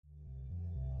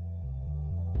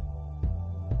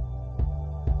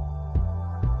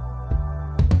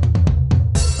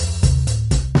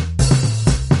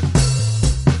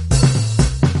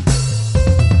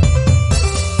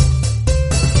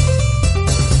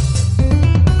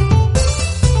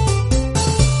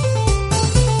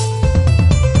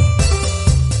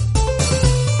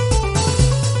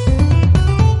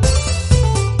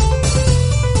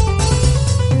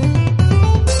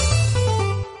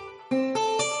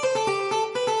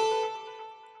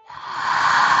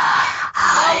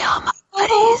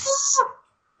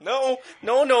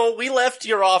no, we left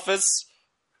your office.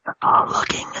 All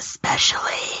looking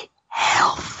especially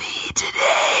healthy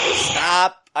today.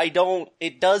 Stop. I don't.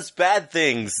 It does bad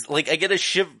things. Like, I get a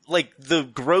the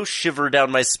gross shiver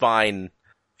down my spine.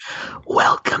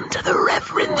 Welcome to the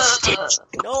Reverend Stitch.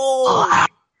 No!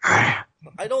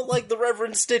 I don't like the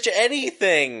Reverend Stitch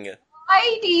anything.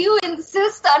 Why do you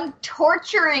insist on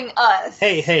torturing us?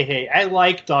 Hey, I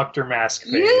like Dr.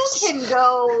 Maskface. You can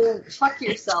go fuck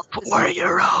yourself. For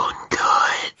your own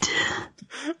good.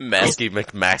 Masky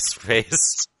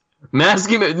McMaskface.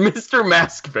 Mr.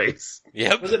 Maskface.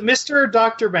 Yep. Was it Mr. or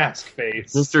Dr.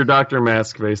 Maskface? Mr. Dr.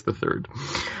 Maskface the Third.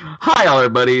 Hi, all our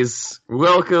buddies.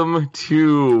 Welcome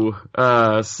to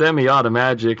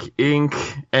Semi-Automagic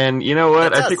Inc. And you know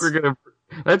what?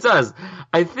 That's us.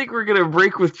 I think we're gonna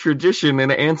break with tradition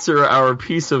and answer our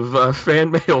piece of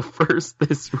fan mail first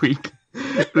this week.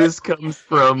 This comes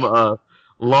from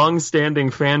long-standing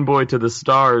fanboy to the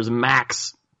stars,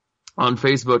 Max, on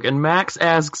Facebook. And Max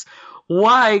asks,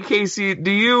 why, Casey,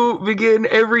 do you begin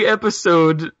every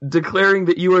episode declaring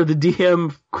that you are the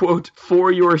DM, quote, for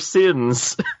your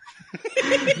sins?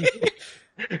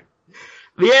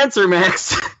 The answer,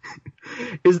 Max,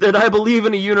 is that I believe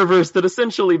in a universe that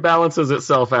essentially balances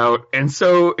itself out, and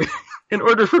so, in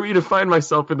order for me to find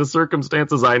myself in the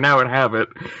circumstances I now inhabit,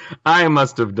 I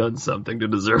must have done something to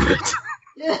deserve it.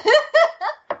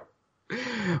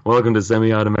 Welcome to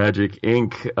Semi-Automagic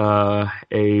Inc.,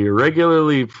 a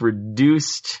regularly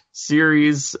produced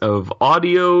series of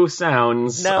audio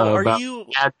sounds now, about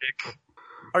magic.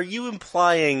 Are you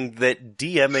implying that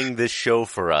DMing this show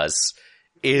for us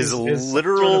is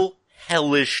literal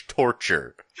hellish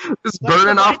torture? Just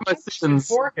burning off my sins.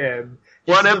 For him.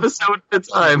 One episode at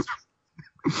a time.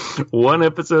 One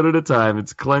episode at a time.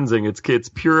 It's cleansing. It's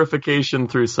purification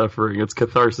through suffering. It's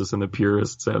catharsis in the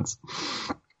purest sense.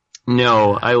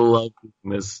 No, I love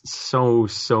this so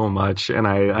much, and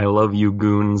I love you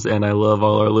goons, and I love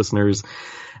all our listeners,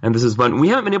 and this is fun. We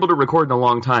haven't been able to record in a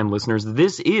long time, listeners.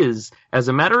 This is, as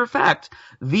a matter of fact,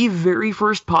 the very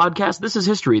first podcast. This is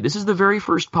history. This is the very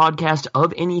first podcast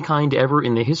of any kind ever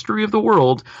in the history of the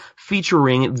world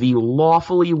featuring the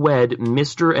lawfully wed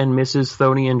Mr. and Mrs.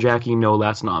 Thony and Jackie No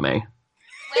Last Name.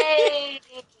 Wait.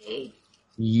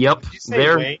 Yep. Did you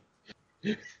say wait?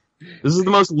 This is the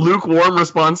most lukewarm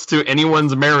response to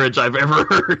anyone's marriage I've ever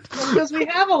heard. Because we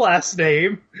have a last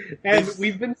name, and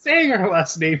we've been saying our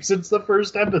last name since the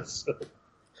first episode.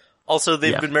 Also,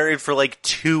 they've been married for like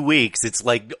 2 weeks. It's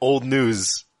like old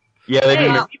news. Yeah,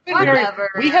 they've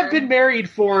we have been married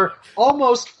for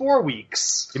almost 4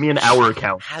 weeks. Give me an hour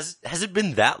count. Has it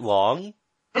been that long? It's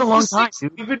been a long time,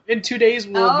 dude. In 2 days,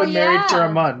 we'll have been married for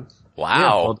a month.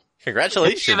 Wow.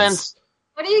 Congratulations.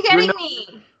 What are you getting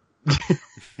me?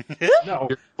 No.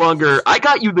 Longer. I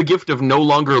got you the gift of no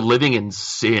longer living in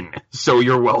sin, so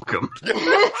you're welcome.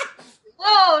 No,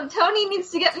 Tony needs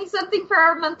to get me something for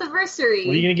our month anniversary.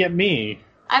 What are you gonna get me?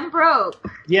 I'm broke.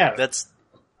 Yeah,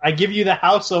 I give you the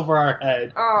house over our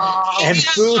head,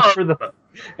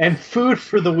 and food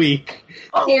for the week,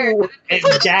 Here. and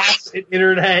gas and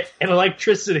internet and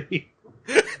electricity.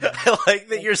 I like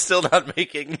that you're still not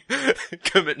making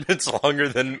commitments longer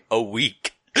than a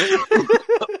week.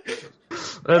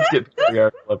 Let's get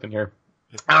up in here.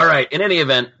 All right. In any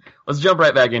event, let's jump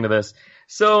right back into this.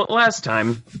 So last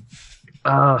time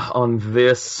on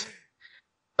this,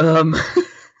 Rowan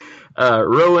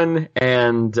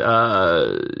and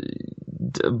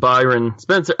Byron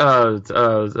Spencer,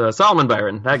 Solomon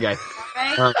Byron, that guy.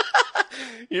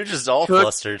 You're just all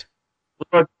flustered.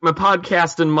 Look, my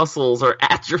podcasting muscles are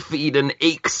atrophied and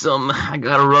ache some. I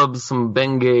gotta rub some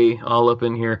Bengay all up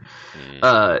in here.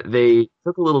 They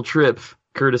took a little trip,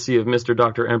 courtesy of Mr.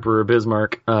 Dr. Emperor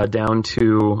Bismarck, down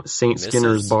to St.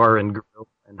 Skinner's Bar and Grill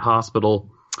and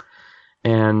Hospital.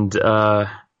 And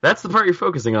that's the part you're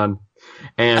focusing on.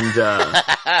 And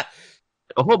a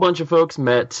whole bunch of folks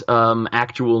met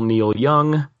actual Neil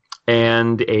Young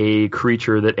and a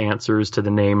creature that answers to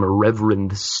the name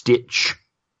Reverend Stitch,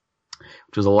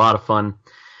 which was a lot of fun.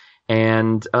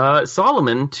 And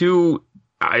Solomon, to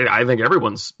I think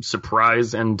everyone's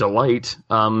surprise and delight,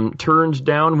 turned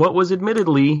down what was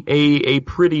admittedly a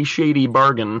pretty shady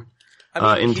bargain.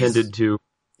 Intended to.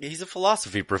 He's a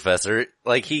philosophy professor.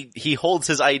 Like, he holds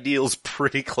his ideals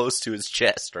pretty close to his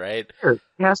chest, right? Sure.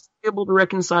 He has to be able to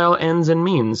reconcile ends and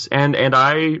means, and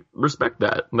I respect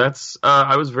that. That's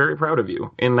I was very proud of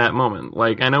you in that moment.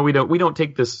 Like, I know we don't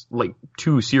take this like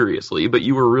too seriously, but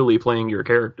you were really playing your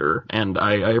character, and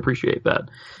I appreciate that.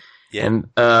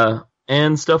 Yeah.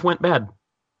 And stuff went bad.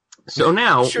 So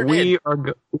now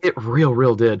it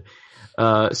real did.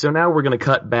 So now we're going to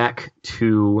cut back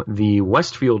to the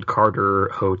Westfield Carter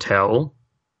Hotel,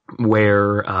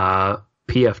 where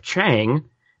P.F. Chang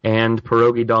and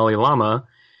Pierogi Dalai Lama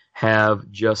have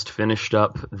just finished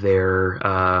up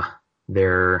their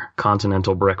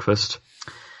continental breakfast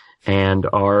and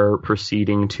are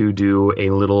proceeding to do a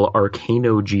little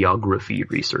arcanogeography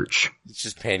research. It's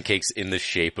just pancakes in the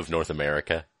shape of North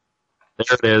America.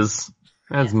 There it is.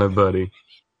 That's my buddy.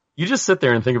 You just sit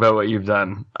there and think about what you've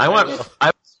done. I want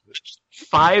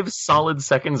 5 solid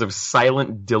seconds of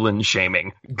silent Dylan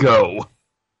shaming. Go.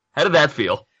 How did that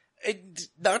feel?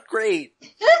 Not great.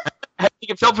 How do you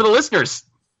think it felt for the listeners?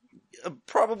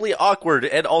 Probably awkward,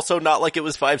 and also not like it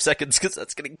was 5 seconds, because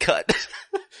that's getting cut.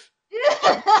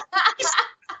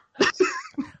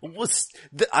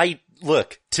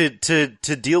 Look,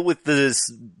 to deal with the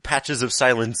patches of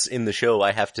silence in the show,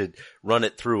 I have to run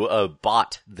it through a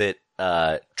bot that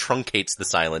truncates the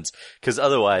silence, because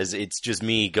otherwise it's just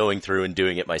me going through and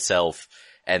doing it myself,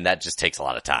 and that just takes a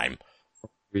lot of time.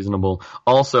 Reasonable.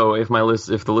 Also, if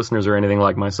the listeners are anything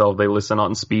like myself, they listen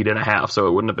on speed and a half, so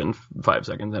it wouldn't have been 5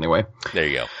 seconds anyway. There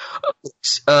you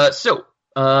go. So,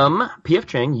 P.F.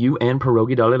 Chang, you and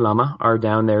Pierogi Dalai Lama are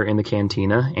down there in the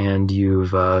cantina, and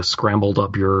you've scrambled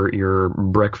up your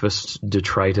breakfast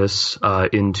detritus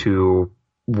into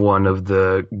one of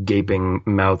the gaping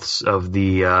mouths of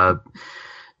the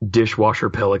dishwasher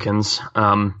pelicans.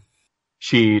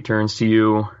 She turns to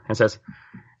you and says,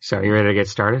 "So, you ready to get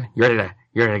started? You ready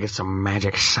to get some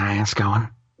magic science going?"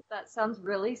 That sounds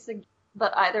really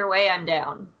but either way, I'm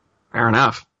down. Fair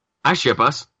enough. I ship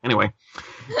us. Anyway.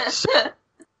 So,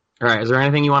 all right, is there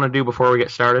anything you want to do before we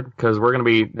get started? Because we're going to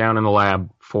be down in the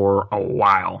lab for a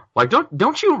while. Like,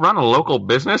 don't you run a local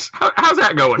business? How's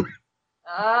that going?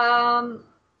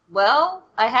 Well,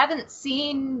 I haven't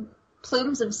seen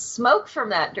plumes of smoke from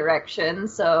that direction,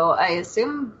 so I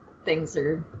assume things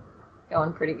are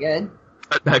going pretty good.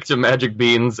 Back to magic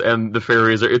beans and the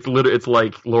fairies. It's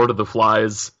like Lord of the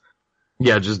Flies.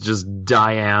 Yeah, just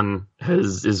Diane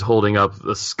is holding up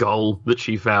the skull that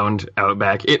she found out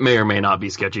back. It may or may not be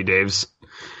Sketchy Dave's.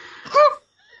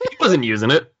 He wasn't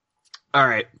using it. All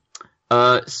right.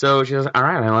 So she says, "All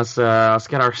right, then let's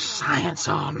get our science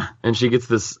on." And she gets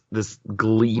this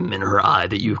gleam in her eye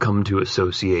that you've come to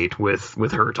associate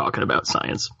with her talking about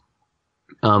science.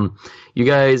 You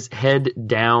guys head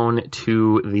down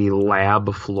to the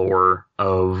lab floor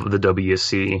of the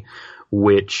WC,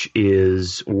 which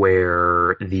is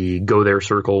where the Go There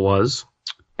Circle was,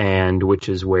 and which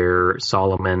is where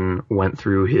Solomon went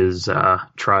through his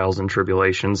trials and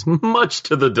tribulations, much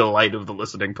to the delight of the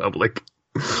listening public.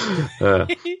 Yeah,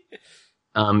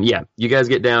 you guys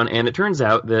get down, and it turns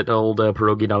out that old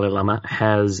Pierogi Dalai Lama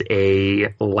has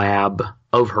a lab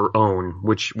of her own,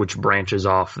 which branches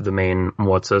off the main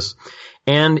What's-Us,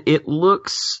 and it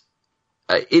looks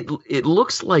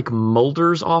like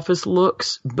Mulder's office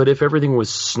looks, but if everything was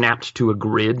snapped to a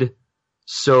grid.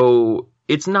 So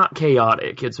it's not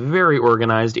chaotic. It's very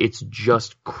organized. It's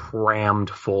just crammed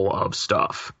full of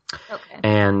stuff. Okay.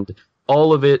 And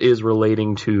all of it is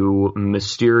relating to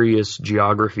mysterious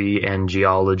geography and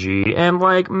geology and,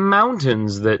 like,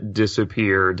 mountains that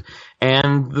disappeared.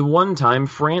 And the one time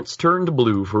France turned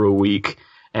blue for a week.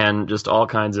 And just all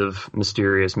kinds of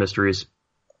mysterious mysteries.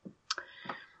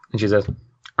 And she says,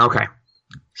 "Okay,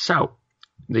 so,"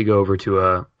 they go over to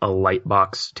a light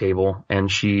box table,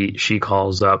 and she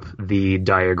calls up the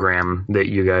diagram that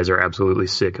you guys are absolutely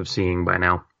sick of seeing by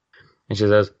now. And she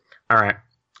says, "All right,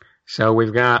 so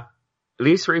we've got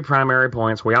these 3 primary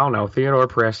points. We all know Theodore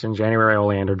Preston, January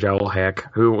Olander, Joel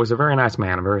Heck, who was a very nice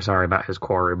man. I'm very sorry about his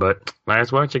quarry, but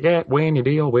that's what you get when you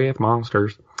deal with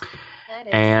monsters.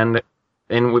 And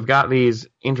we've got these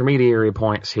intermediary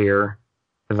points here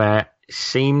that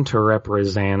seem to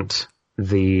represent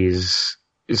these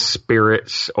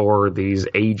spirits or these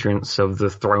agents of the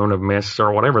Throne of Mist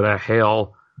or whatever the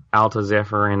hell Alta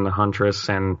Zephyr and the Huntress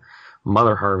and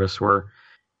Mother Harvest were.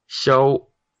 So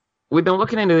we've been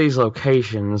looking into these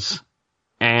locations,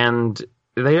 and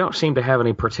they don't seem to have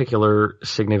any particular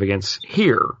significance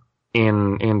here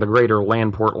in the greater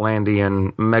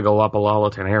Landportlandian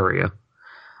megalopolitan area,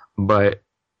 but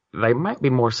they might be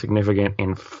more significant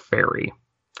in Fairy.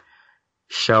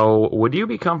 So would you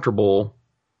be comfortable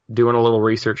doing a little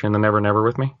research in the Never Never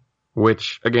with me?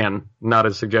 Which, again, not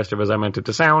as suggestive as I meant it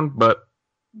to sound, but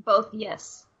both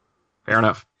yes. Fair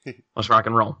enough. Let's rock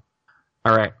and roll.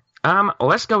 All right.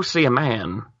 Let's go see a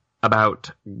man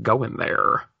about going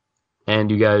there. And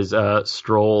you guys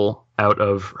stroll out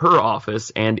of her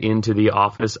office and into the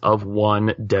office of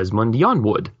one Desmond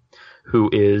Yonwood, who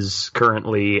is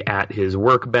currently at his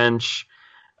workbench,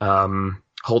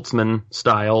 Holtzman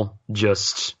style,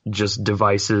 just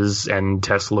devices and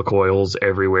Tesla coils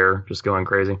everywhere, just going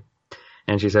crazy.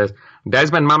 And she says,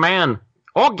 Desmond, my man.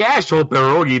 Oh, gosh, oh,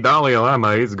 pierogi Dalai Lama.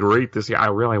 It's great to see. I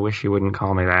really wish you wouldn't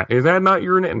call me that. Is that not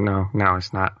your name? No,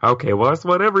 it's not. Okay, well, that's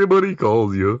what everybody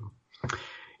calls you.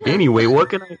 Anyway, what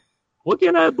can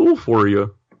I do for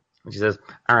you? She says,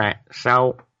 all right,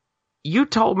 so you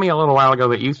told me a little while ago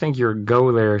that you think your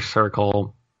Go There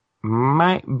circle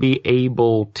might be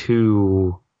able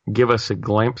to give us a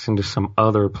glimpse into some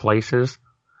other places.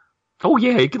 Oh,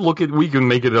 yeah, we can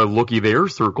make it a looky there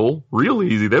circle. Real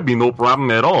easy. That'd be no problem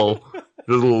at all.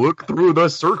 Just look through the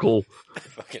circle. I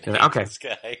fucking hate this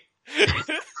guy.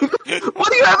 What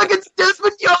do you have against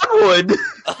Desmond Yonwood?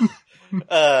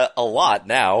 A lot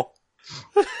now.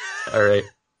 All right.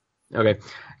 Okay.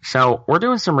 So we're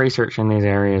doing some research in these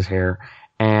areas here,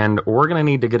 and we're going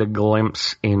to need to get a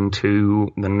glimpse into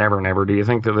the Never Never. Do you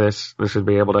think that this would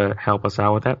be able to help us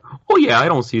out with that? Oh, yeah, I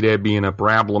don't see that being a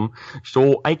problem.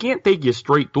 So I can't take you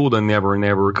straight to the Never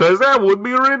Never, because that would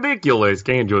be ridiculous.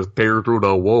 Can't just tear through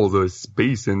the walls of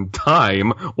space and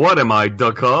time. What am I,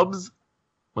 Duck Hubs?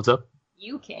 What's up?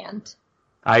 You can't.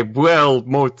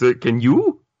 Can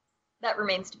you? That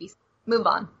remains to be. Move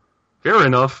on. Fair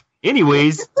enough.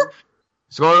 Anyways,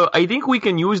 so I think we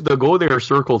can use the Go There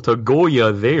circle to go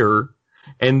ya there.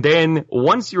 And then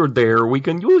once you're there, we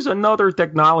can use another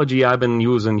technology I've been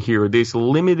using here, this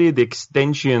limited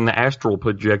extension astral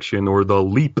projection, or the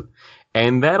LEAP.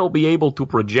 And that'll be able to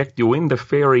project you in the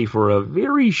ferry for a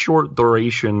very short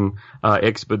duration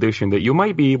expedition that you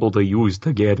might be able to use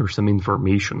to gather some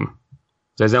information.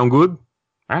 Does that sound good?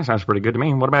 That sounds pretty good to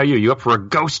me. What about you? You up for a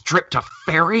ghost trip to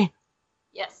ferry?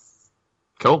 Yes.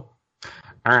 Cool.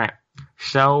 All right.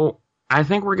 So I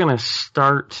think we're gonna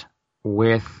start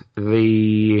with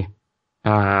the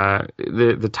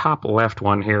top left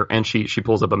one here, and she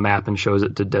pulls up a map and shows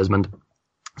it to Desmond.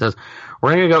 Says,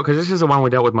 we're gonna go, because this is the one we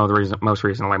dealt with most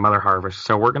recently, Mother Harvest.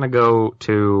 So we're gonna go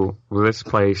to this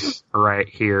place right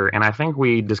here, and I think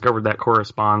we discovered that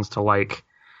corresponds to like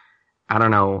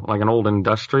an old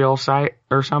industrial site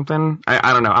or something.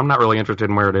 I don't know. I'm not really interested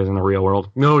in where it is in the real world.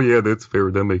 No, yeah, that's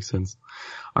fair. That makes sense.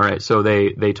 All right, so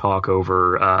they talk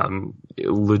over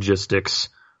logistics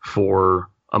for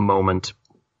a moment,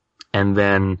 and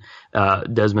then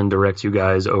Desmond directs you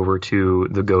guys over to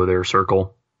the Go There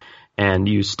circle, and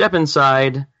you step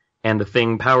inside, and the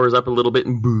thing powers up a little bit,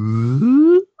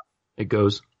 and it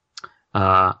goes.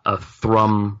 A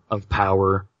thrum of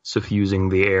power suffusing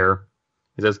the air.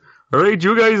 He says, all right,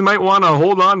 you guys might want to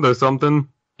hold on to something.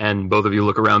 And both of you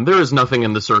look around. There is nothing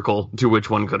in the circle to which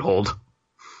one could hold.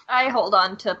 I hold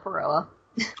on to Peroa.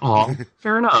 Aw,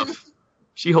 fair enough.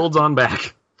 She holds on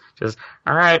back. Just,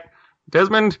 all right,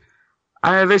 Desmond,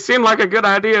 they seem like a good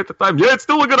idea at the time. Yeah, it's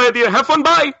still a good idea. Have fun,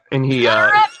 bye! And he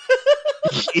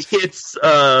hits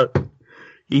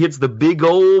the big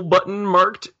old button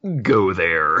marked Go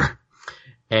There.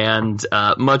 And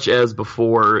much as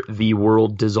before, the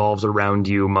world dissolves around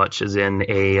you, much as in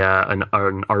an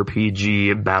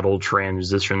RPG battle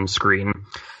transition screen.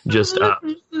 Just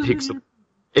pixelation.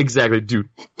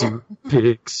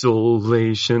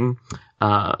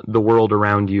 The world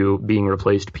around you being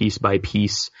replaced piece by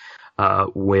piece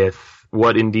with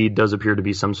what indeed does appear to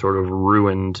be some sort of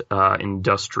ruined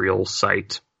industrial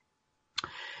site.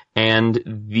 And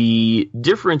the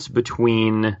difference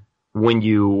between when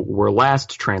you were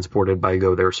last transported by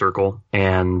Go There Circle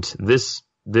and this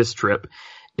trip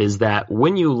is that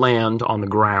when you land on the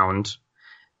ground,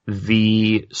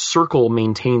 the circle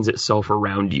maintains itself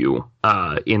around you,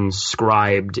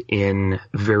 inscribed in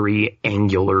very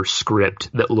angular script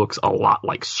that looks a lot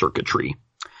like circuitry.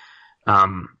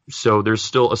 So there's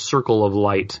still a circle of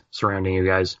light surrounding you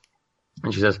guys.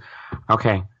 And she says,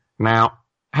 okay, now,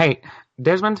 hey,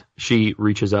 Desmond, she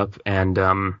reaches up and,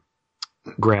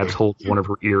 grabs hold of one of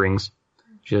her earrings.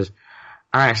 She says,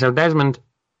 all right, so Desmond,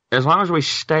 as long as we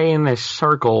stay in this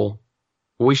circle,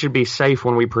 we should be safe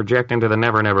when we project into the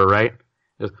Never Never, right?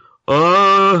 She says,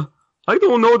 I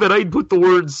don't know that I'd put the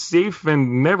words safe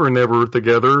and Never Never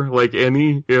together, like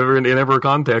in ever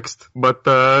context, but,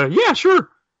 yeah, sure.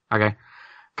 Okay,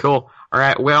 cool. All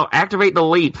right, well, activate the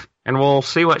leap, and we'll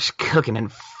see what's cooking in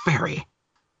Ferry. He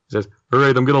says, all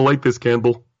right, I'm gonna light this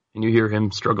candle. And you hear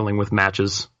him struggling with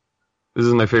matches. This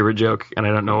is my favorite joke, and I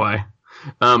don't know why.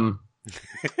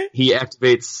 He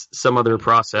activates some other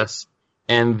process,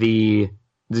 and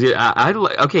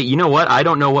okay, you know what? I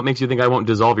don't know what makes you think I won't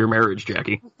dissolve your marriage,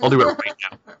 Jackie. I'll do it right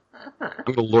now. I'm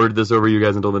going to lord this over you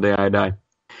guys until the day I die.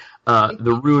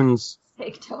 The runes...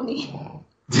 Fake Tony.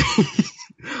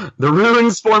 The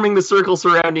runes forming the circle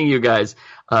surrounding you guys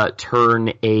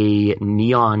turn a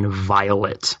neon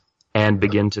violet and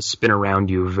begin to spin around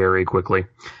you very quickly.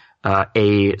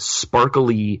 A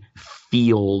sparkly,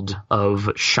 field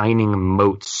of shining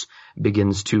motes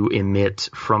begins to emit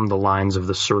from the lines of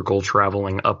the circle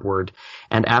traveling upward.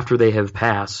 And after they have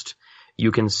passed,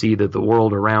 you can see that the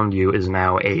world around you is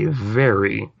now a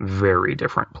very, very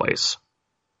different place.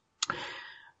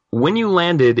 When you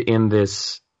landed in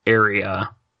this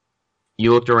area,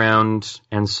 you looked around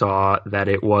and saw that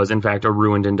it was, in fact, a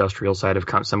ruined industrial site of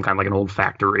some kind, like an old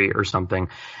factory or something.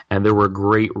 And there were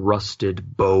great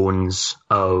rusted bones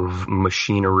of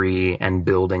machinery and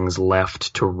buildings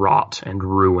left to rot and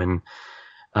ruin.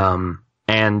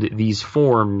 And these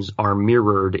forms are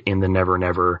mirrored in the Never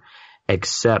Never,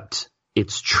 except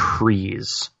it's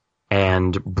trees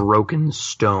and broken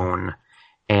stone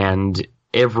and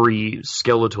every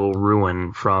skeletal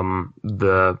ruin from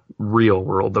the real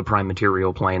world, the prime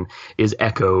material plane, is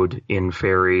echoed in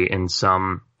fairy in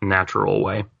some natural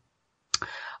way.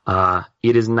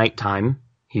 It is nighttime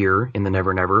here in the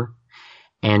Never Never,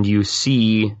 and you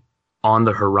see on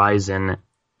the horizon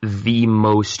the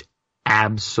most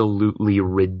absolutely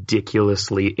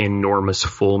ridiculously enormous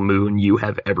full moon you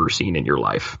have ever seen in your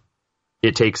life.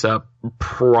 It takes up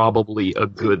probably a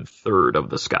good third of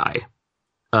the sky.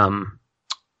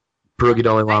 Pierogi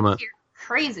Dalai Lama.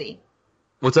 Crazy.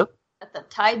 What's up? The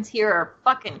tides here are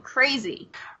fucking crazy.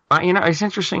 It's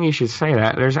interesting you should say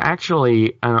that. There's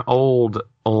actually an old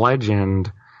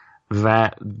legend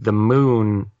that the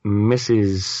moon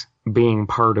misses being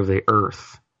part of the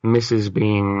earth, misses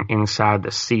being inside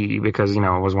the sea because, it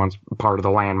was once part of the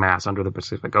landmass under the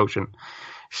Pacific Ocean.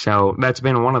 So that's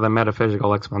been one of the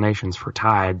metaphysical explanations for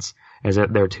tides, is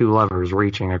that they're two lovers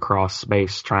reaching across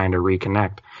space trying to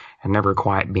reconnect and never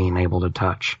quite being able to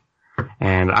touch.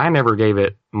 And I never gave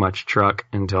it much truck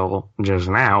until just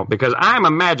now, because I'm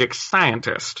a magic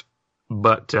scientist.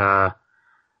 But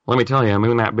let me tell you, a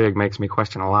moon that big makes me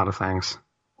question a lot of things.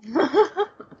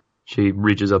 She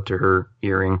reaches up to her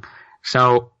earring.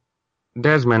 So,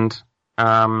 Desmond,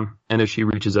 and as she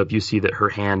reaches up, you see that her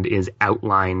hand is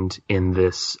outlined in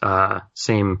this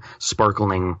same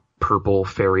sparkling purple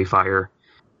fairy fire.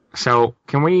 So,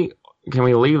 can we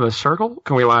leave the circle?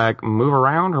 Can we, move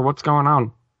around, or what's going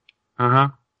on? Uh-huh.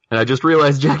 And I just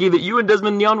realized, Jackie, that you and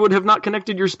Desmond Neonwood have not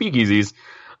connected your speakeasies.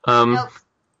 Nope.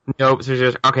 So she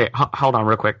says, okay, hold on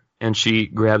real quick. And she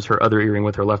grabs her other earring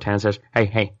with her left hand and says,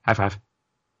 hey, high five.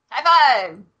 High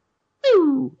five!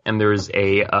 Woo! And there's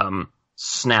a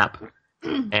snap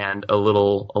and a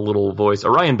little voice,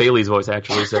 Orion Bailey's voice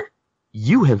actually said,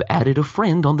 you have added a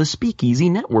friend on the Speakeasy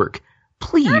Network.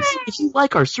 Please, if you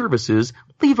like our services,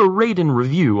 leave a rate and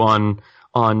review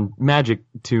on Magic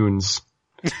Tunes.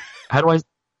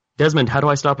 Desmond, how do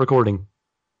I stop recording?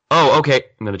 Oh, okay.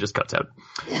 And then it just cuts out.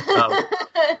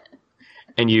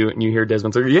 And you hear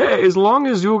Desmond say, yeah, as long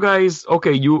as you guys,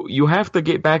 okay, you have to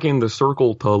get back in the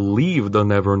circle to leave the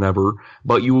Never Never,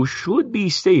 but you should be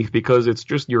safe because it's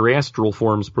just your astral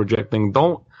forms projecting.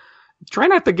 Try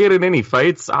not to get in any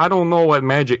fights. I don't know what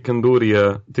magic can do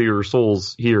to your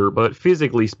souls here, but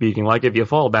physically speaking, if you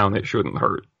fall down, it shouldn't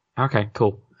hurt. Okay,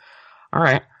 cool. All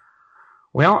right.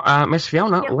 Well, Miss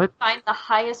Fiona, let's find the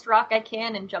highest rock I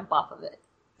can and jump off of it.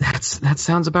 That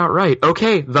sounds about right.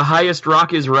 Okay, the highest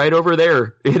rock is right over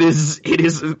there.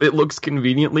 It looks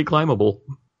conveniently climbable.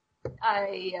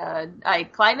 I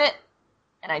climb it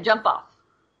and I jump off.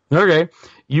 Okay.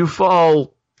 You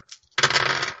fall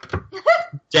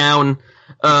down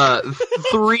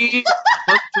 300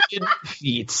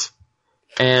 feet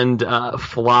and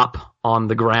flop on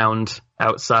the ground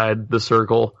outside the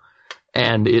circle,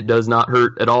 and it does not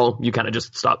hurt at all. You kind of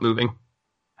just stop moving.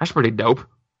 That's pretty dope.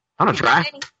 I'm gonna try.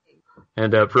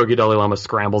 And Pierogi Dalai Lama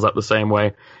scrambles up the same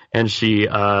way, and she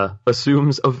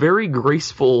assumes a very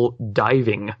graceful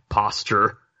diving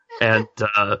posture, and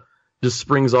just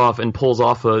springs off and pulls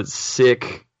off a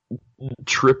sick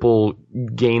triple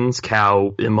Gaines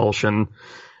cow emulsion,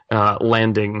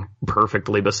 landing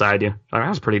perfectly beside you. That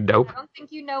was pretty dope. I don't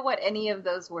think you know what any of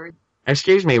those words.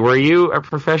 Excuse me, were you a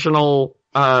professional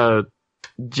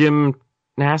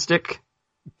gymnastic?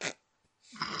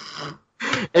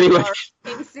 Anyway.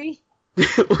 Casey?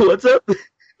 What's up?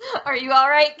 Are you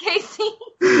alright, Casey?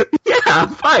 Yeah, I'm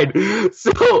fine.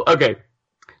 So, okay.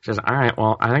 She says, alright,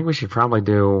 well, I think we should probably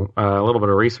do a little bit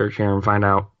of research here and find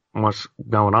out what's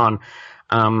going on.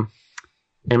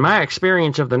 In my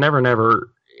experience of the Never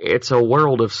Never, it's a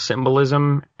world of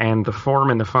symbolism, and the form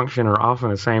and the function are often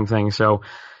the same thing. So,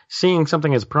 seeing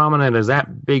something as prominent as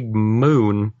that big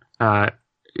moon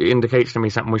indicates to me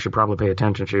something we should probably pay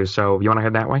attention to. So, you want to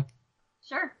head that way?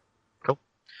 Sure. Cool.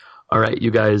 All right,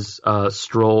 you guys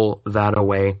stroll that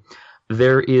away.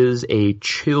 There is a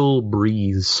chill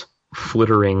breeze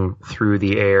flittering through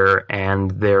the air,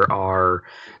 and there are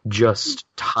just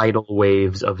tidal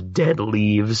waves of dead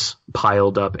leaves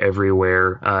piled up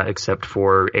everywhere, except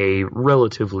for a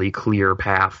relatively clear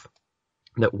path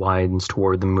that widens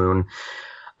toward the moon.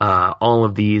 All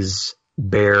of these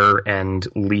bare and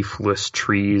leafless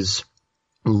trees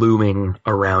looming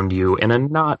around you in a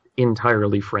not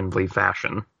entirely friendly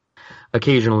fashion.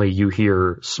 Occasionally you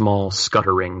hear small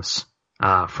scutterings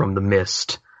from the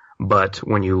mist, but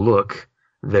when you look,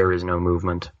 there is no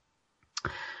movement.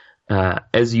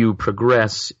 As you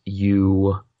progress,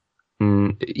 you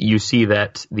see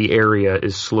that the area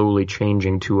is slowly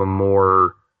changing to a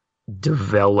more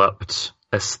developed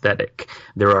aesthetic.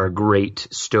 There are great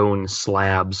stone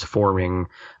slabs forming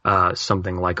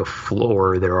something like a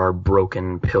floor. There are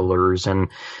broken pillars and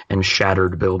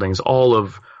shattered buildings, all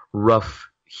of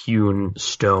rough-hewn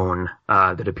stone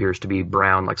that appears to be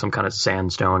brown, like some kind of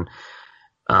sandstone,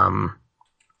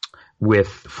 with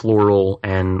floral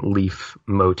and leaf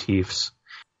motifs.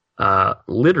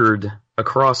 Littered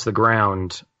across the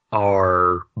ground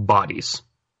are bodies.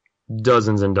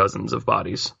 Dozens and dozens of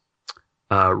bodies.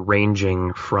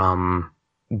 Ranging from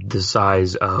the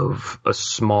size of a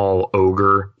small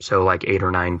ogre, so like 8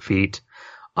 or 9 feet,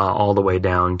 all the way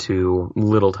down to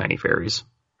little tiny fairies.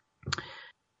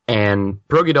 And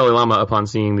Pierogi Dalai Lama, upon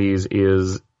seeing these,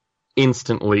 is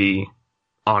instantly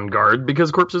on guard,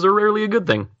 because corpses are rarely a good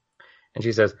thing. And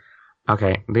she says,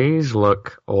 okay, these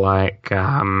look like,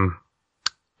 and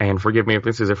forgive me if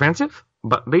this is offensive,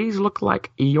 but these look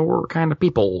like your kind of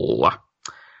people.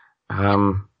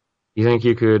 You think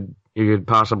you could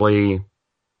possibly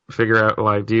figure out,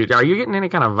 like, are you getting any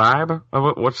kind of vibe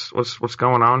of what's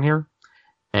going on here?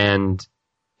 And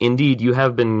indeed, you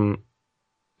have been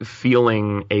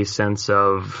feeling a sense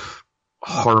of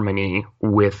harmony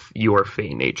with your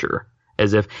Fey nature,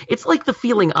 as if it's like the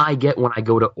feeling I get when I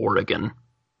go to Oregon.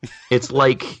 It's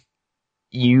like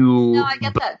you. No, I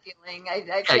get that feeling.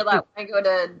 I feel that when I go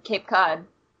to Cape Cod.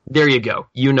 There you go.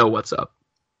 You know what's up.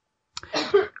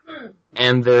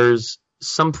 And there's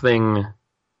something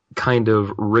kind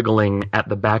of wriggling at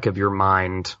the back of your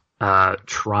mind,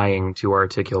 trying to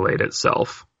articulate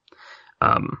itself.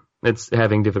 It's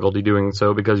having difficulty doing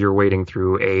so because you're wading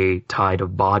through a tide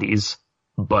of bodies,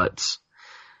 but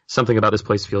something about this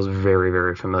place feels very,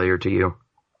 very familiar to you.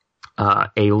 A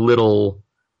little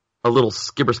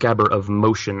skibber-scabber of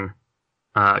motion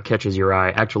catches your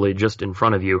eye, actually just in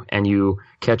front of you, and you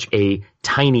catch a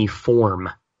tiny form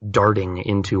darting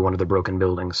into one of the broken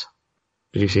buildings.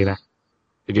 Did you see that?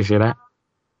 That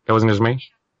wasn't just me?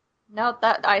 No,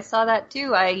 that I saw that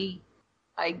too. I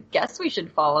guess we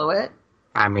should follow it.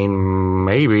 I mean,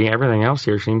 maybe. Everything else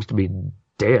here seems to be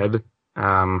dead.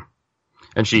 And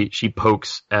she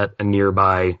pokes at a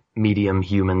nearby medium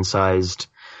human-sized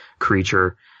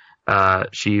creature.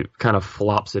 She kind of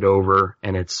flops it over,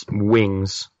 and its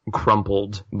wings,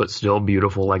 crumpled but still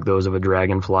beautiful like those of a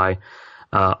dragonfly,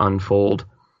 unfold.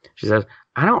 She says,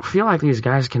 I don't feel like these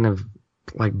guys can have,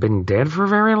 like, been dead for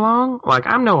very long. Like,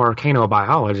 I'm no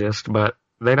arcanobiologist, but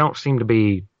they don't seem to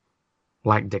be,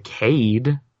 like,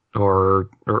 decayed or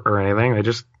anything. They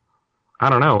just, I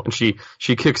don't know. And she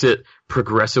kicks it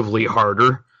progressively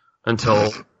harder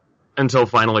until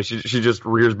finally she just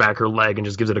rears back her leg and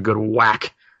just gives it a good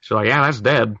whack. She's like, yeah, that's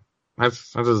dead.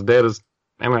 That's as dead as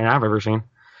anything I've ever seen.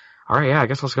 All right, yeah, I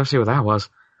guess let's go see what that was.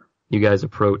 You guys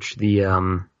approach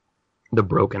the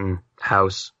broken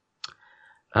house.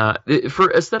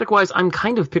 For aesthetic-wise, I'm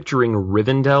kind of picturing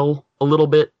Rivendell a little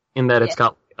bit, in that it's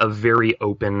got a very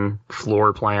open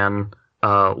floor plan,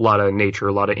 a lot of nature,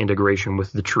 a lot of integration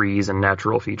with the trees and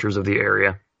natural features of the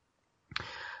area.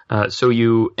 So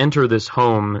you enter this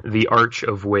home, the arch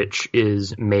of which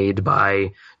is made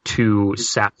by 2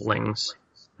 saplings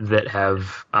that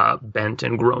have bent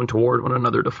and grown toward one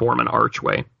another to form an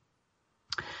archway.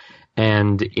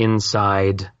 And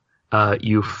inside,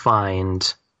 you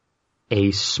find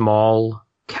a small,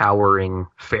 cowering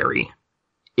fairy.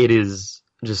 It is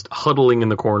just huddling in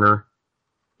the corner,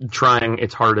 trying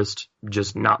its hardest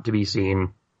just not to be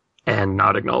seen, and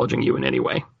not acknowledging you in any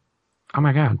way. Oh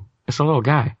my god, it's a little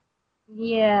guy.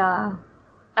 Yeah.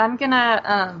 I'm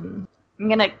gonna,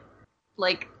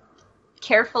 like,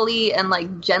 carefully and,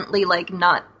 like, gently, like,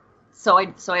 not, so I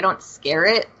don't scare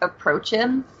it, approach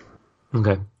him.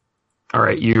 Okay.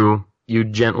 Alright, you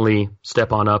gently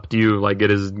step on up. Do you, like, get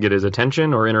his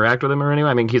attention or interact with him or anything?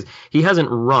 I mean, he hasn't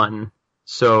run,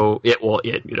 so you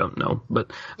don't know,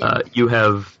 but you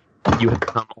have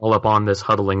come all up on this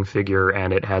huddling figure,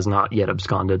 and it has not yet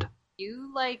absconded.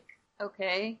 You, like,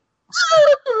 okay.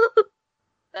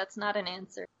 That's not an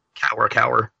answer.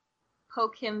 Cower.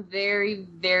 Poke him very,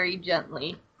 very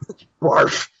gently.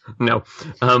 Barf. No.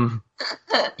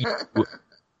 You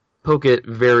poke it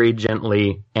very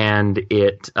gently, and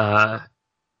it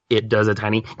does a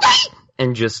tiny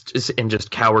and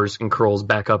just cowers and curls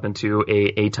back up into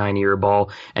a tinier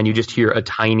ball, and you just hear a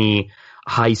tiny,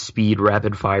 high-speed,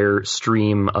 rapid-fire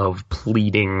stream of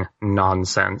pleading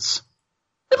nonsense.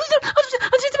 I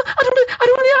don't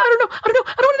know.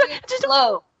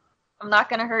 Slow. I'm not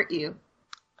gonna hurt you.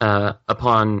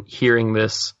 Upon hearing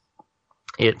this,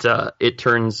 it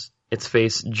turns its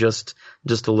face just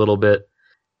a little bit,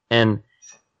 and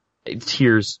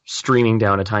tears streaming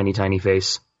down a tiny, tiny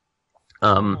face.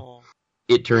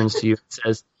 It turns to you and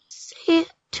says, "Say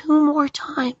it 2 more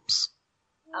times."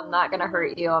 I'm not gonna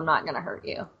hurt you. I'm not gonna hurt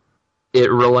you. It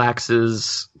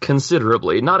relaxes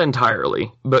considerably, not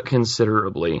entirely, but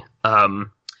considerably.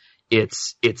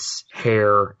 Its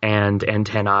hair and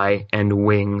antennae and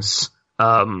wings,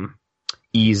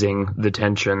 easing the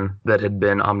tension that had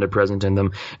been omnipresent in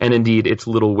them. And indeed, its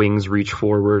little wings reach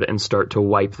forward and start to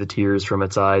wipe the tears from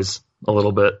its eyes a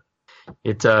little bit.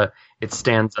 It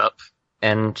stands up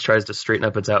and tries to straighten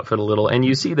up its outfit a little, and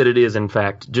you see that it is, in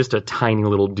fact, just a tiny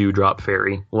little dewdrop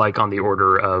fairy, like on the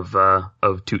order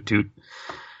of Toot Toot.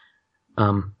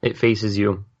 It faces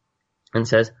you and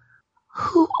says,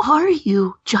 "Who are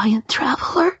you, giant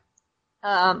traveler?"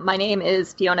 My name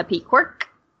is Fiona P. Quirk.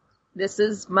 This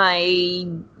is my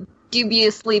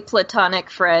dubiously platonic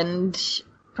friend,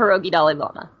 Pierogi Dalai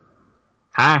Lama.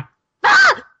 Hi.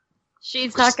 Ah!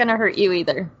 She's not gonna hurt you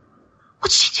either.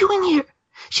 What's she doing here?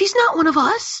 She's not one of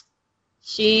us.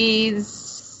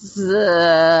 She's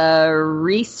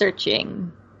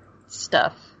researching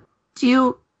stuff.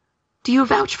 Do you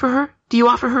vouch for her? Do you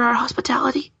offer her our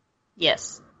hospitality?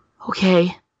 Yes.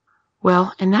 Okay.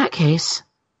 Well, in that case,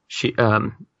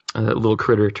 a little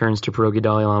critter turns to Pierogi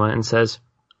Dalai Lama and says,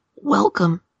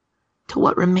 "Welcome to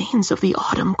what remains of the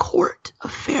Autumn Court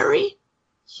of Fairy."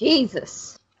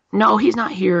 Jesus. No, he's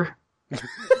not here.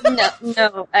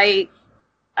 No,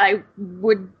 I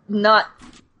would not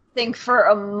think for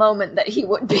a moment that he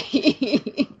would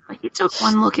be. He took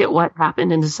one look at what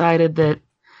happened and decided that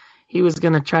he was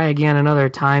going to try again another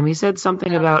time. He said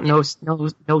something about no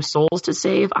souls to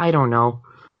save. I don't know.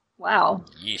 Wow.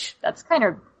 Yeesh. That's kind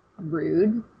of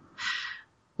rude.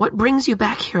 What brings you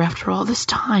back here after all this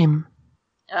time?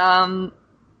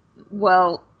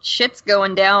 Well, shit's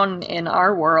going down in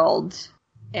our world,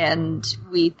 and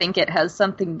we think it has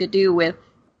something to do with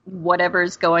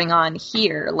whatever's going on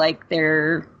here. Like,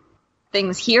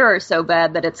 things here are so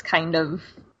bad that it's kind of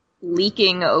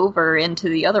leaking over into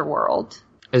the other world.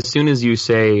 As soon as you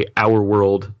say our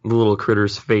world, the little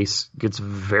critter's face gets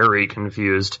very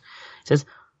confused. It says,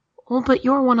 "Oh, but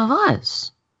you're one of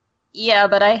us." Yeah,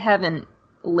 but I haven't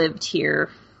lived here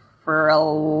for a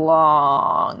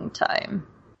long time.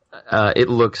 It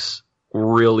looks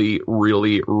really,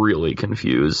 really, really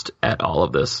confused at all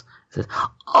of this. It says,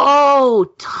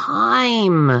 "Oh,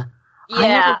 time."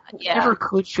 Yeah, I never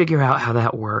could figure out how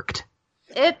that worked.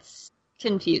 It's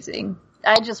confusing.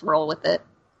 I just roll with it.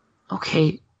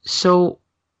 Okay, so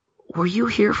were you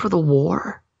here for the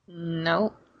war?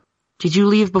 No. Did you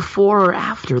leave before or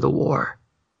after the war?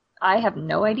 I have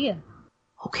no idea.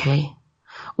 Okay.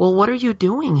 Well, what are you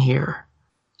doing here?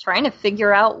 Trying to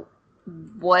figure out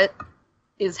what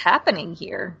is happening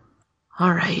here.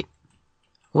 All right.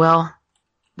 Well,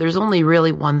 there's only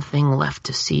really one thing left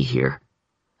to see here,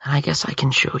 and I guess I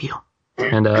can show you.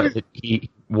 And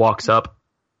he walks up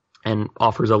and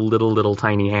offers a little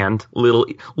tiny hand, little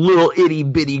itty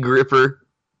bitty gripper.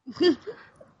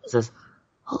 Says,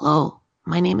 "Hello,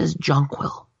 my name is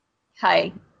Jonquil."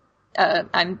 Hi,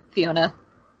 I'm Fiona.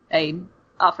 I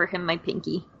offer him my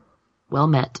pinky. Well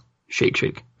met. Shake,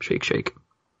 shake, shake, shake.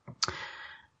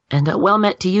 And well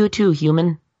met to you too,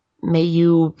 human. May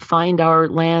you find our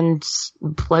lands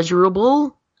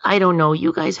pleasurable. I don't know,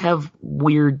 you guys have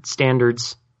weird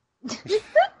standards.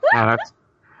 Yeah,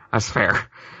 that's fair.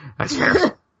 That's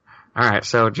fair. Alright,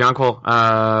 so Jonquil,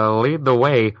 lead the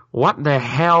way. What the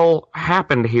hell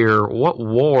happened here? What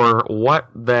war? What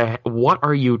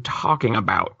are you talking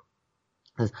about?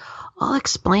 I'll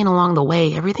explain along the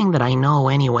way everything that I know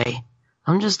anyway.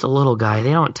 I'm just a little guy.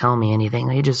 They don't tell me anything.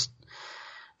 They just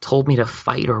told me to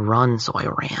fight or run, so I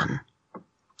ran.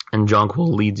 And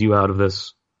Jonquil leads you out of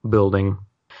this building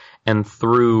and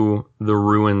through the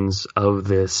ruins of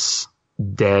this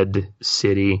dead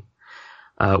city,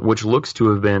 which looks to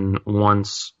have been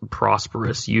once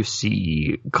prosperous. You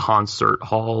see concert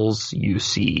halls, you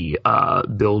see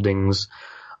buildings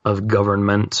of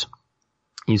government,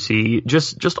 you see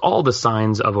just all the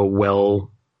signs of a well-cultured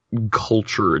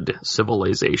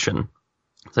civilization.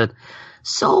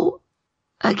 So,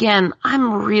 Again,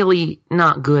 I'm really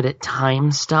not good at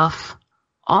time stuff.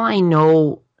 All I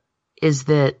know is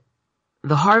that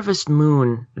the harvest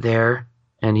moon there,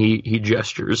 and he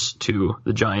gestures to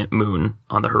the giant moon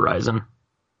on the horizon.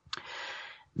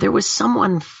 There was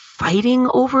someone fighting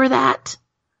over that,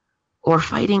 or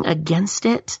fighting against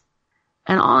it,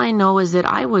 and all I know is that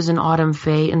I was an Autumn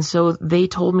Fae, and so they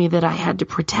told me that I had to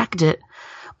protect it,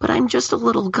 but I'm just a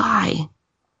little guy.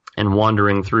 And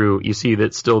wandering through, you see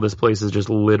that still this place is just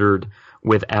littered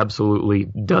with absolutely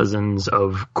dozens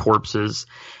of corpses.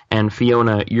 And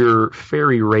Fiona, your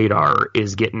fairy radar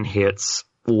is getting hits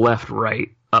left, right,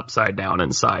 upside down,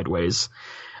 and sideways.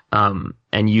 And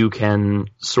you can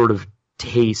sort of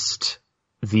taste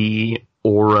the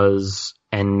auras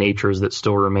and natures that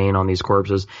still remain on these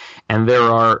corpses. And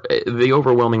the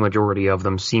overwhelming majority of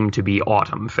them seem to be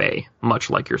Autumn Fae, much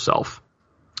like yourself.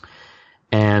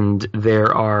 And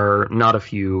there are not a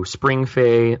few Spring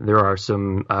Fae. There are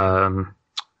some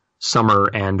Summer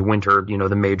and Winter,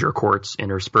 the major courts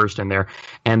interspersed in there.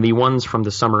 And the ones from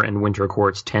the Summer and Winter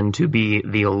courts tend to be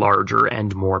the larger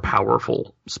and more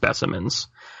powerful specimens,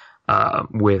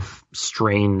 with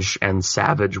strange and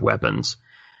savage weapons.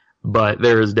 But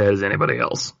they're as dead as anybody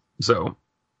else. So,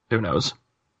 who knows?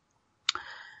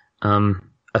 A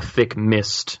thick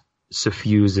mist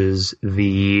suffuses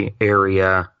the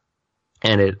area,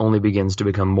 and it only begins to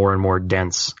become more and more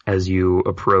dense as you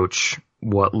approach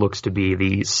what looks to be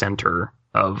the center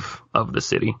of the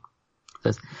city.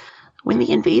 When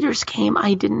the invaders came,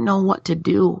 I didn't know what to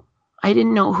do. I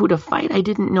didn't know who to fight. I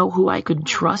didn't know who I could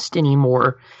trust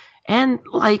anymore. And,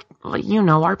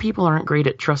 our people aren't great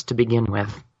at trust to begin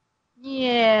with.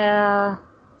 Yeah.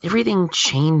 Everything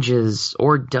changes,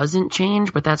 or doesn't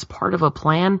change, but that's part of a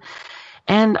plan.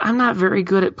 And I'm not very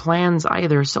good at plans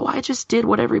either, so I just did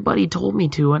what everybody told me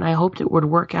to, and I hoped it would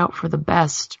work out for the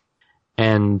best.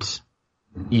 And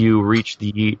you reach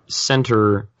the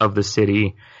center of the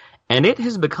city, and it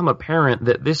has become apparent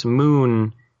that this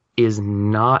moon is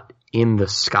not in the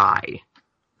sky.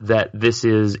 That this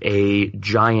is a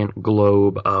giant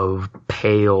globe of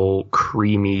pale,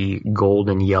 creamy,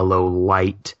 golden yellow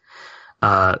light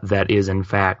that is, in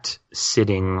fact,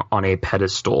 sitting on a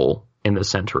pedestal in the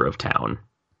center of town.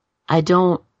 I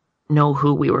don't know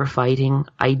who we were fighting.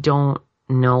 I don't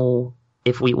know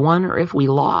if we won or if we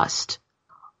lost.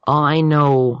 All I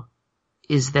know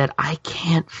is that I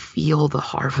can't feel the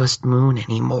harvest moon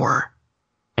anymore.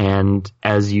 And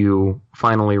as you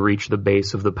finally reach the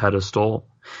base of the pedestal,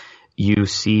 you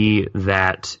see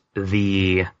that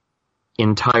the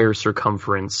entire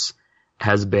circumference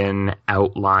has been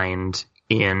outlined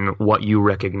in what you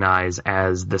recognize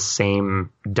as the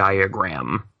same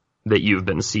diagram that you've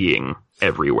been seeing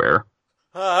everywhere.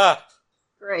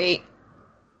 Great.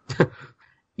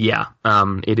 Yeah,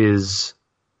 it is.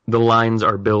 The lines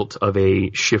are built of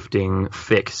a shifting,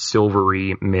 thick,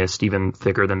 silvery mist, even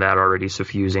thicker than that, already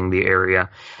suffusing the area,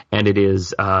 and it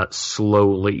is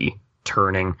slowly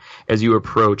turning. As you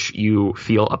approach, you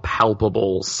feel a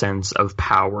palpable sense of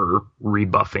power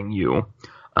rebuffing you.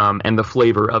 And the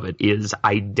flavor of it is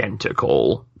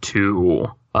identical to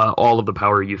all of the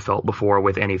power you felt before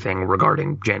with anything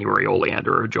regarding January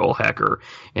Oleander or Joel Heck or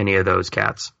any of those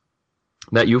cats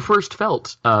that you first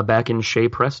felt back in Shea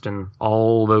Preston,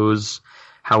 all those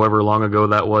however long ago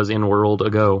that was in world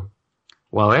ago.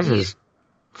 Well, this is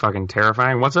fucking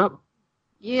terrifying. What's up?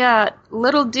 Yeah,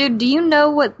 little dude, do you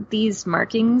know what these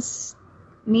markings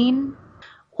mean?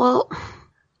 Well,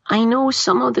 I know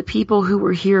some of the people who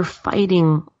were here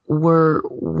fighting were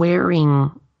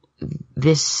wearing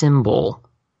this symbol.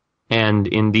 And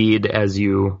indeed, as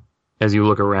you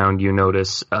look around, you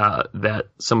notice that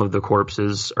some of the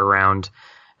corpses around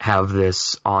have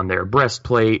this on their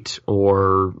breastplate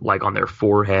or like on their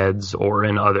foreheads or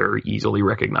in other easily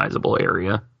recognizable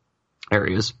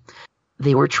areas.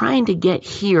 They were trying to get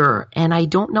here, and I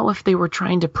don't know if they were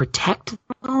trying to protect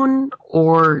the moon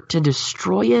or to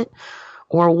destroy it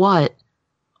or what.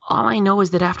 All I know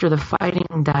is that after the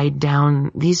fighting died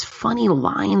down, these funny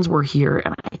lines were here,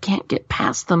 and I can't get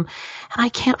past them, and I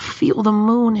can't feel the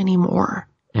moon anymore.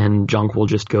 And Jonquil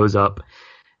just goes up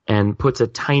and puts a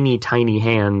tiny, tiny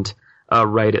hand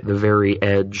right at the very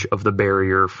edge of the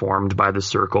barrier formed by the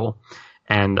circle,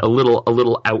 and a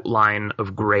little outline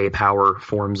of gray power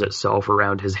forms itself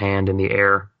around his hand in the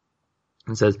air,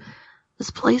 and says,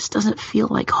 "This place doesn't feel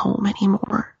like home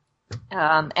anymore."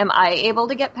 Am I able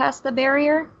to get past the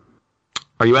barrier?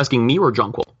 Are you asking me or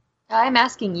Jonquil? I'm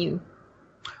asking you.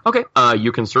 Okay,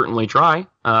 you can certainly try.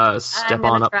 Step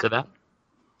on up to that.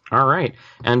 All right.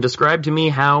 And describe to me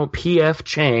how P.F.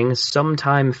 Chang,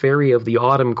 sometime fairy of the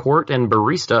Autumn Court and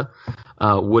barista,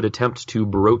 would attempt to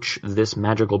broach this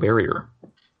magical barrier.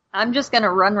 I'm just going to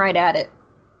run right at it.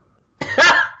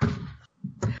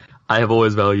 I have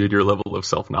always valued your level of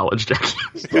self-knowledge, Jackie.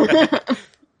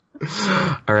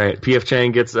 All right. P.F.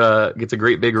 Chang gets a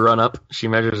great big run up. She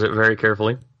measures it very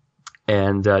carefully.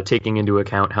 And taking into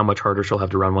account how much harder she'll have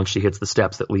to run once she hits the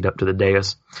steps that lead up to the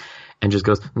dais. And just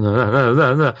goes,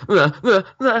 boom,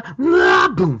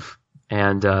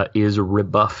 and is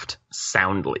rebuffed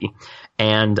soundly.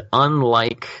 And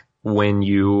unlike when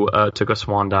you took a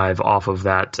swan dive off of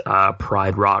that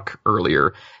Pride Rock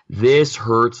earlier, this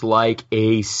hurts like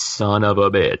a son of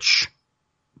a bitch.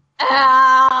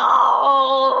 Ow!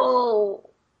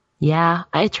 Yeah,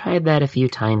 I tried that a few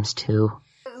times too.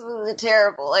 This was a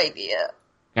terrible idea.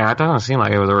 Yeah, it doesn't seem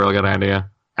like it was a real good idea.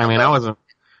 I mean, I wasn't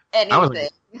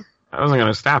going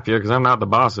to stop you because I'm not the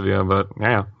boss of you, but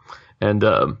yeah. And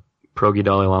Progi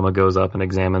Dalai Lama goes up and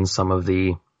examines some of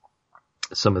the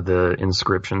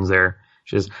inscriptions there.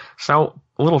 She says, "So,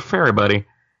 little fairy buddy,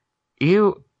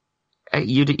 you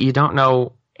don't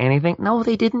know anything?" No,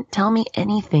 they didn't tell me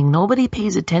anything. Nobody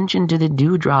pays attention to the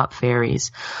dewdrop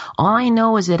fairies. All I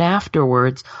know is that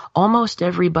afterwards, almost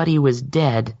everybody was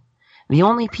dead. The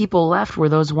only people left were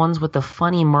those ones with the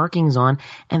funny markings on,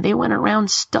 and they went around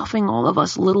stuffing all of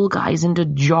us little guys into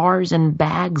jars and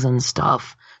bags and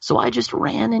stuff. So I just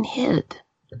ran and hid.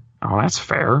 Oh, that's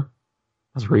fair.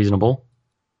 That's reasonable.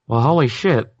 Well, holy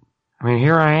shit. I mean,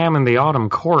 here I am in the Autumn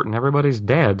Court, and everybody's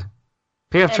dead.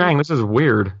 P.F. Chang, this is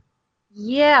weird.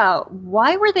 Yeah,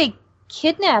 why were they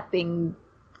kidnapping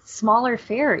smaller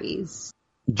fairies?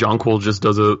 Jonquil just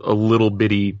does a little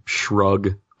bitty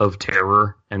shrug of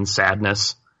terror and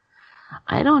sadness.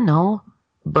 I don't know,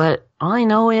 but all I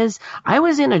know is I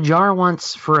was in a jar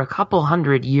once for a couple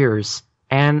 100 years,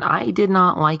 and I did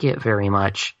not like it very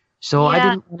much, so I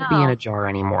didn't want to be in a jar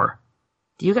anymore.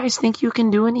 Do you guys think you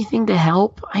can do anything to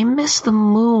help? I miss the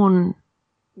moon.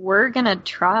 We're gonna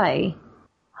try.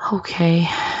 Okay.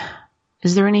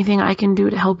 Is there anything I can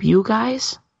do to help you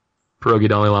guys? Pierogi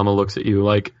Dalai Lama looks at you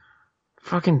like,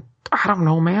 fucking, I don't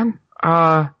know, man.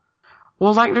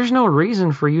 Well, like, there's no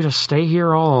reason for you to stay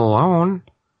here all alone.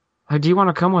 Like, do you want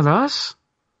to come with us?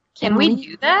 Can we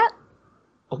do that?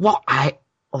 Well,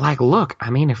 look,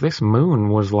 I mean, if this moon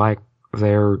was, like,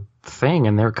 their thing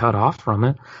and they're cut off from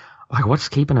it, like, what's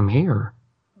keeping them here?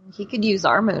 He could use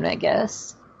our moon, I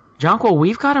guess. Jonquil,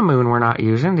 we've got a moon we're not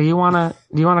using. Do you wanna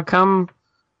come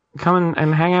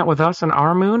and hang out with us and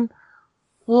our moon?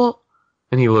 Well,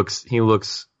 and he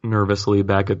looks nervously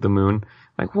back at the moon.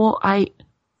 Like, well,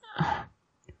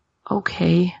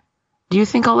 okay. Do you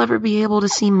think I'll ever be able to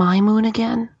see my moon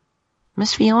again?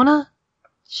 Miss Fiona?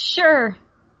 Sure.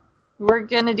 We're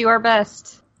gonna do our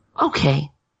best. Okay.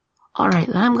 Alright,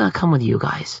 then I'm gonna come with you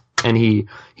guys. And he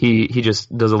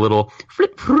just does a little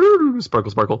flip,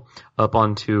 sparkle, up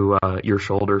onto your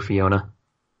shoulder, Fiona.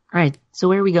 Alright, so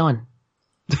where are we going?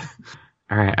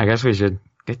 Alright, I guess we should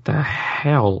get the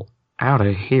hell out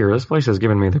of here. This place is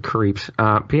giving me the creeps.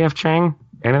 P.F. Chang,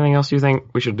 anything else you think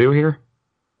we should do here?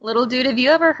 Little dude, have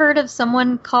you ever heard of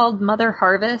someone called Mother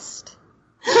Harvest?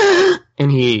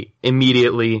 And he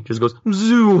immediately just goes,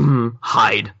 zoom,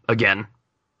 hide again.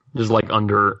 Just like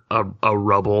under a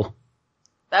rubble.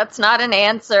 That's not an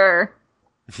answer.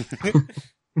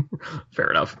 Fair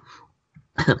enough.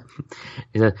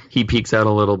 He peeks out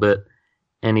a little bit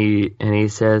and he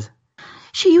says,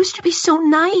 "She used to be so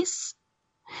nice.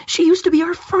 She used to be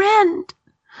our friend.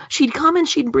 She'd come and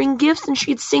she'd bring gifts and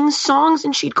she'd sing songs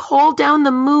and she'd call down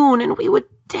the moon and we would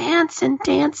dance and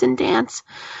dance and dance.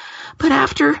 But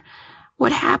after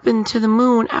what happened to the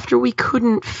moon, after we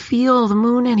couldn't feel the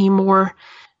moon anymore,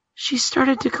 she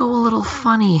started to go a little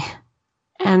funny.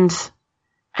 And,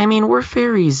 I mean, we're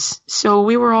fairies, so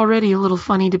we were already a little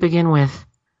funny to begin with."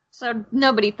 So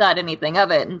nobody thought anything of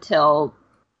it until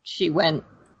she went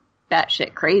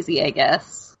batshit crazy, I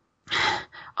guess.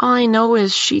 All I know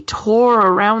is she tore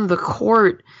around the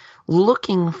court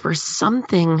looking for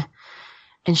something,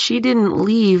 and she didn't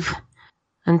leave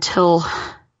until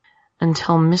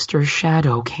Mr.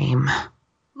 Shadow came.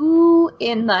 Who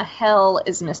in the hell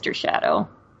is Mr. Shadow?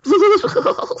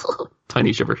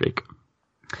 Tiny shiver shake.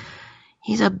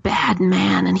 He's a bad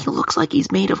man, and he looks like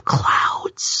he's made of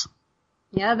clouds.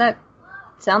 Yeah, that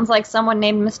sounds like someone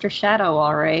named Mr. Shadow,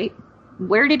 all right.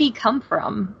 Where did he come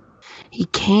from? He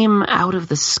came out of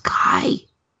the sky,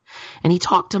 and he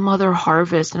talked to Mother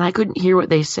Harvest, and I couldn't hear what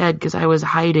they said because I was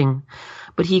hiding,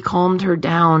 but he calmed her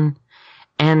down,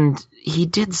 and he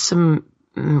did some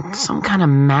kind of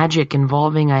magic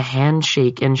involving a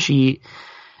handshake, and she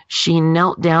she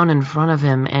knelt down in front of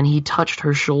him and he touched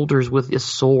her shoulders with his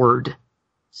sword.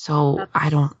 So I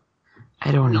don't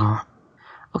know.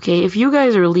 Okay, if you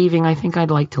guys are leaving, I think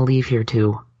I'd like to leave here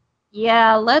too.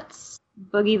 Yeah, let's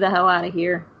boogie the hell out of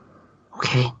here.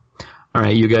 Okay. All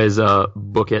right, you guys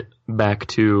book it back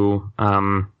to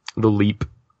the Leap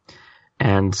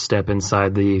and step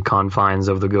inside the confines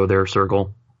of the Go There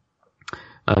Circle.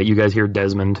 You guys hear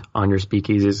Desmond on your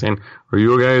speakeasy saying, "Are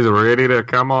you guys ready to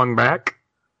come on back?"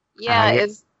 Yeah,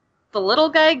 is the little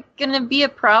guy gonna be a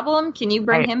problem? Can you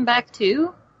bring him back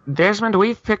too? Desmond,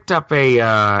 we've picked up a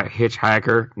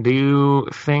hitchhiker. Do you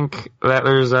think that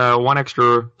there's one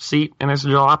extra seat in this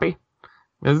jalopy?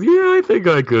 Yeah, I think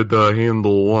I could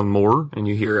handle one more. And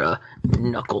you hear a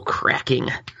knuckle cracking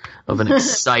of an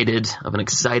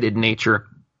excited nature.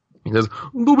 He says,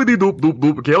 "Doobity doop doop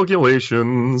doop,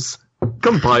 calculations,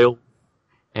 compile,"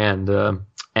 and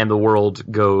the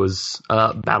world goes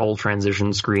battle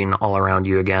transition screen all around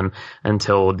you again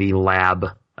until the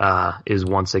lab is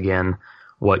once again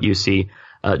what you see.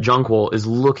 Jonquil is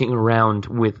looking around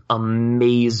with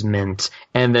amazement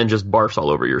and then just barfs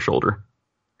all over your shoulder.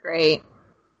 Great.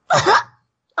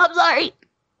 I'm sorry.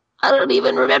 I don't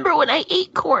even remember when I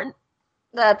ate corn.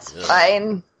 That's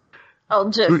fine.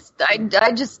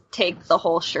 I just take the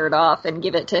whole shirt off and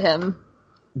give it to him.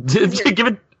 Did you give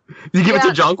it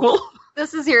to Jonquil?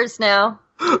 This is yours now.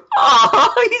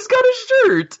 Aw, he's got a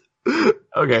shirt.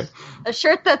 Okay. A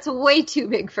shirt that's way too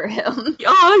big for him.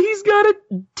 He's got a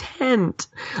tent.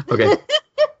 Okay.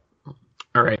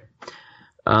 All right.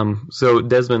 So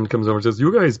Desmond comes over and says,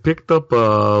 "You guys picked up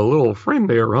a little friend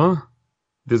there, huh?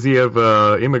 Does he have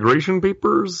immigration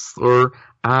papers or?"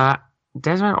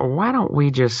 Desmond, why don't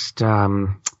we just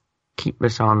keep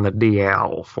this on the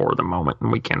DL for the moment,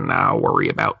 and we can worry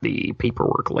about the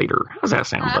paperwork later. How's that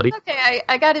sound, buddy? Okay,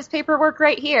 I got his paperwork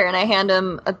right here, and I hand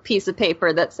him a piece of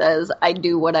paper that says, "I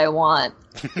do what I want."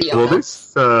 Well,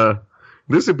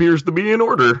 this appears to be in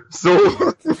order.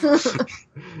 So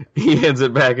he hands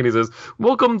it back and he says,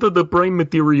 "Welcome to the Prime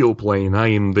Material Plane. I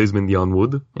am Desmond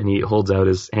Youngwood." And he holds out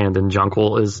his hand, and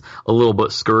Jonquil is a little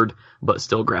bit scared, but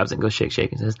still grabs it and goes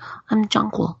shake and says, "I'm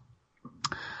Jonquil."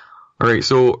 All right,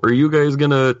 so are you guys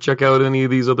gonna check out any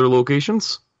of these other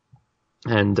locations?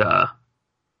 And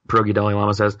Pierogi Dalai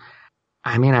Lama says,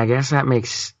 I mean, I guess that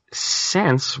makes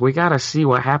sense. We gotta see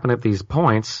what happened at these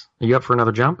points. Are you up for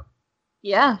another jump?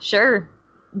 Yeah, sure.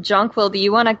 Jonquil, do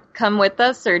you want to come with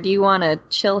us, or do you want to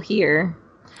chill here?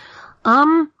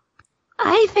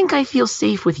 I think I feel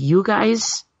safe with you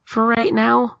guys for right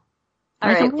now. All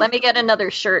right, let me get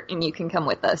another shirt, and you can come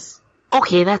with us.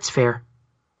 Okay, that's fair.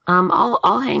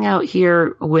 I'll hang out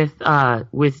here with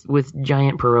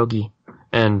Giant Pierogi.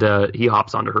 And he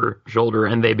hops onto her shoulder,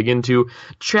 and they begin to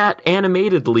chat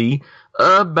animatedly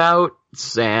about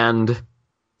sand.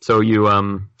 So you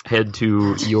head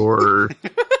to your.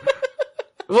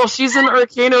 Well, she's an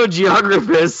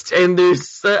arcanogeographist, and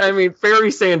there's,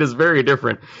 fairy sand is very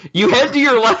different. You head to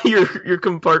your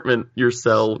compartment, your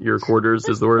cell, your quarters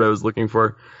is the word I was looking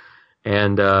for,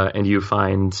 and you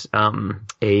find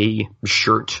a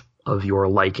shirt of your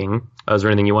liking. Is there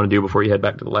anything you want to do before you head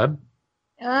back to the lab?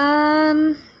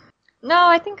 No,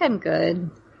 I think I'm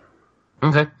good.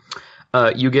 Okay.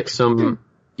 You get some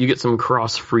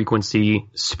cross-frequency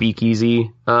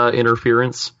speakeasy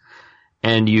interference,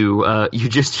 and you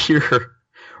just hear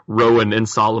Rowan and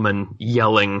Solomon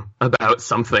yelling about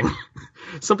something.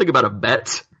 Something about a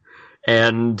bet.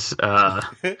 And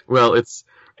well, it's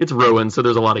Rowan, so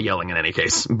there's a lot of yelling in any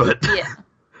case, but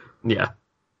yeah.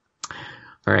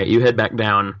 All right, you head back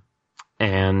down,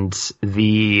 and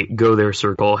the Go There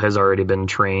Circle has already been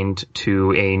trained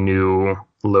to a new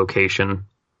location.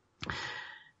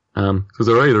 Says,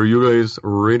 all right, are you guys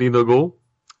ready to go?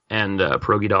 And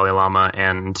Pierogi Dalai Lama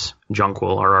and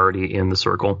Jonquil are already in the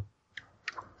circle.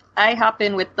 I hop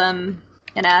in with them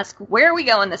and ask, where are we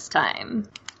going this time?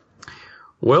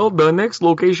 Well, the next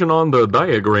location on the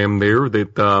diagram there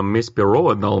that Miss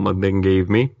Pierogi Dalma then gave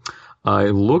me,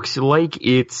 it looks like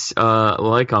it's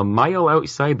like a mile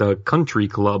outside the country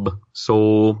club.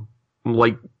 So,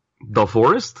 like, the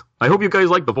forest? I hope you guys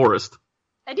like the forest.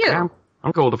 I do. Yeah,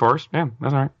 I'm cool with the forest. Yeah,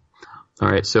 that's all right. All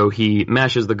right, so he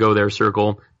mashes the Go There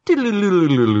circle,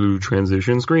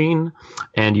 transition screen,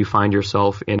 and you find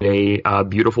yourself in a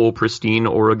beautiful, pristine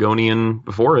Oregonian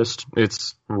forest.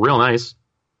 It's real nice.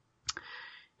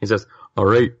 He says, all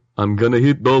right, I'm gonna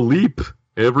hit the leap.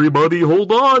 Everybody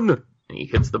hold on. And he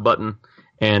hits the button,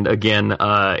 and again,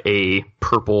 a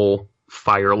purple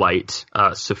firelight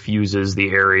suffuses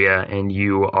the area, and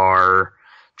you are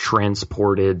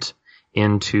transported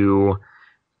into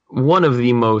one of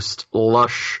the most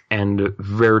lush and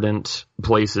verdant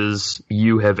places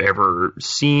you have ever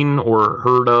seen or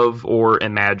heard of or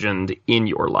imagined in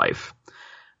your life.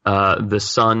 The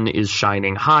sun is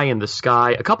shining high in the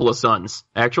sky, a couple of suns,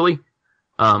 actually.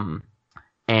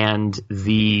 And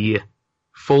the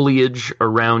foliage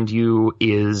around you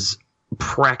is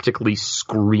practically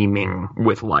screaming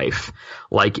with life.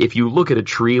 Like, if you look at a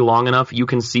tree long enough, you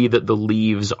can see that the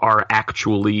leaves are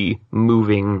actually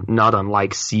moving, not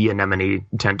unlike sea anemone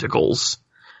tentacles.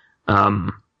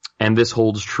 And this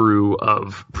holds true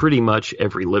of pretty much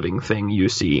every living thing you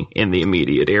see in the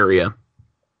immediate area.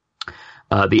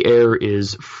 The air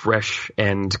is fresh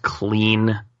and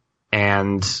clean,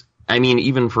 and I mean,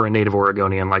 even for a native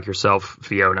Oregonian like yourself,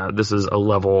 Fiona, this is a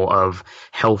level of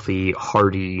healthy,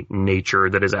 hardy nature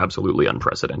that is absolutely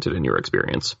unprecedented in your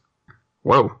experience.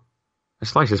 Whoa,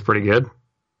 this place is pretty good.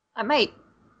 I might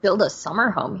build a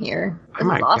summer home here. Oh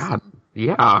my God.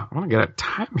 Yeah, I want to get a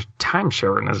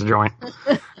timeshare in this joint.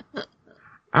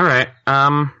 All right,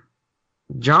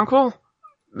 Jonquil,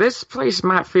 this place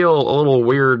might feel a little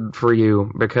weird for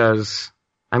you because,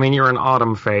 I mean, you're an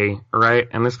autumn fae, right?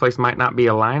 And this place might not be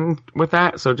aligned with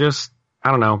that, so just,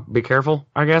 I don't know, be careful,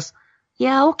 I guess.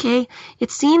 Yeah, okay.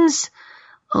 It seems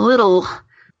a little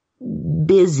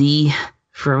busy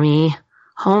for me.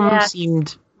 Home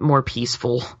seemed more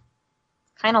peaceful.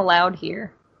 Kind of loud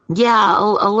here. Yeah,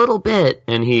 a little bit.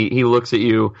 And he looks at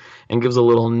you and gives a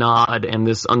little nod, and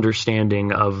this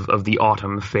understanding of the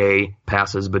autumn fae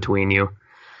passes between you.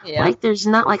 Yeah. Like, there's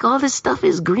not, like, all this stuff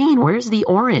is green. Where's the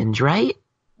orange, right?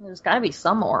 There's gotta be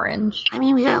some orange. I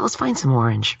mean, let's find some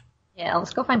orange. Yeah,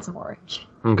 let's go find some orange.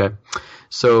 Okay.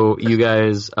 So you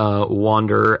guys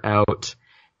wander out,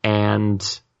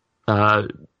 and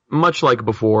much like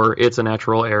before, it's a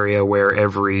natural area where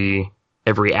every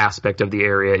aspect of the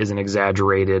area is an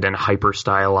exaggerated and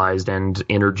hyper-stylized and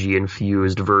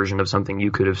energy-infused version of something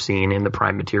you could have seen in the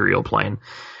Prime Material Plane.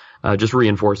 Just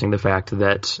reinforcing the fact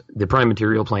that the Prime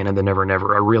Material Plane and the Never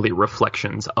Never are really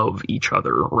reflections of each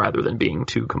other rather than being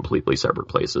two completely separate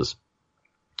places.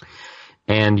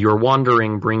 And your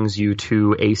wandering brings you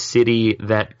to a city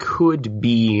that could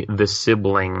be the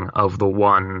sibling of the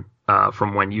one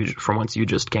from whence you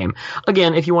just came.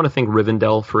 Again, if you want to think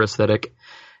Rivendell for aesthetic,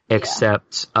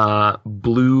 except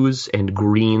blues and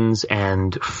greens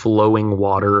and flowing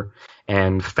water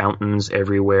and fountains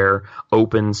everywhere,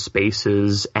 open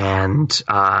spaces and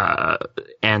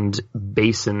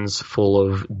basins full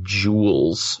of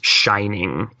jewels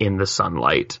shining in the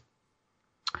sunlight.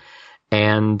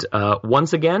 And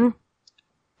once again,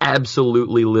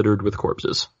 absolutely littered with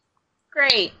corpses.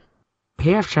 Great.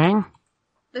 P.F. Chang?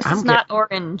 This is not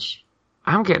orange.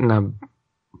 I'm getting a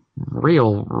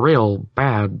real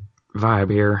bad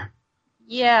vibe here.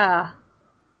 Yeah.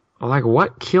 Like,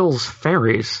 what kills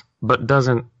fairies but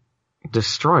doesn't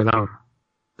destroy them?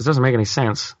 This doesn't make any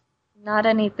sense. Not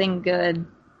anything good.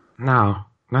 No,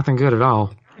 nothing good at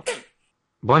all.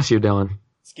 Bless you, Dylan.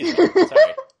 Excuse me,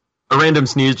 sorry. A random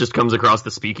sneeze just comes across the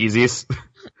speakeasies.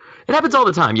 It happens all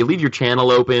the time. You leave your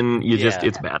channel open,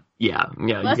 it's bad. Yeah,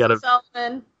 Bless you gotta...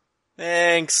 Solomon.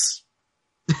 Thanks.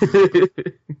 My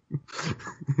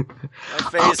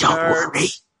face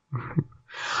hurts.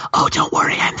 Oh, don't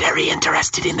worry. I'm very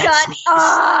interested in that sneeze. Shut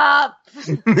up!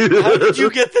 How did you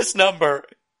get this number?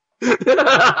 Oh,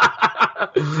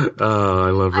 I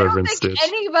love Reverend Stitch. I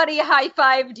don't think anybody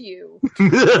high-fived you.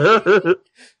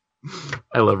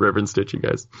 I love Reverend Stitch, you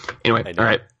guys. Anyway, all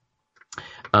right.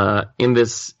 In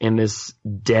this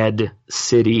dead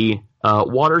city,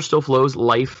 water still flows,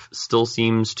 life still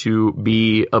seems to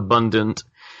be abundant,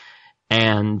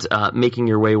 and making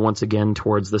your way once again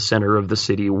towards the center of the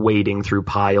city, wading through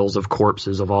piles of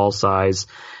corpses of all size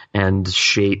and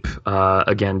shape,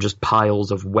 again, just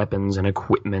piles of weapons and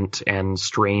equipment and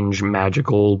strange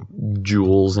magical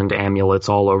jewels and amulets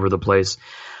all over the place.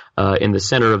 In the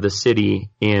center of the city,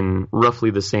 in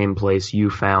roughly the same place you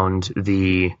found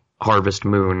the Harvest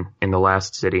Moon in the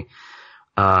last city,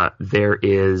 there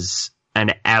is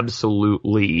an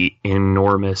absolutely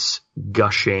enormous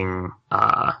gushing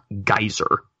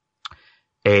geyser,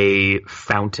 a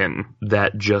fountain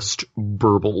that just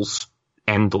burbles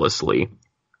endlessly,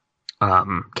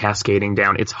 cascading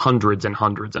down. It's hundreds and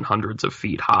hundreds and hundreds of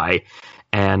feet high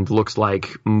and looks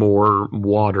like more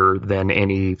water than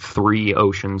any 3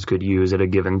 oceans could use at a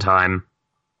given time.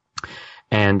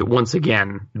 And once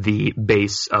again, the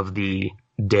base of the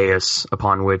dais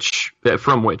from which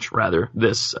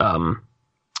this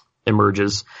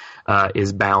emerges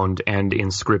is bound and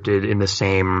inscripted in the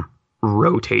same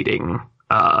rotating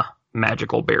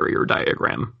magical barrier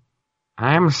diagram.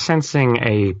 I'm sensing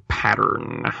a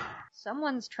pattern.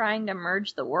 Someone's trying to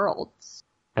merge the worlds.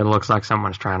 It looks like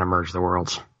someone's trying to merge the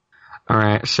worlds. All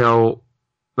right, so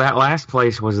that last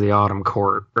place was the Autumn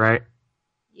Court, right?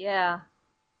 Yeah.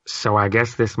 So I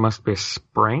guess this must be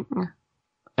spring.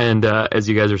 And as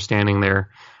you guys are standing there,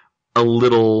 a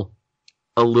little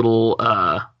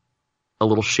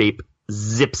shape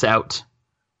zips out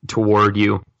toward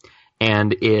you,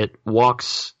 and it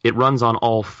runs on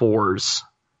all fours,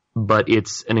 but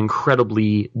it's an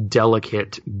incredibly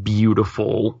delicate,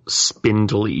 beautiful,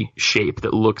 spindly shape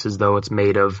that looks as though it's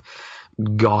made of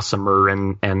gossamer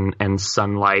and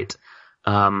sunlight.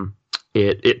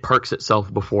 It parks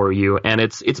itself before you, and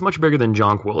it's much bigger than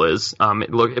Jonquil is.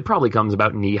 It probably comes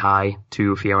about knee high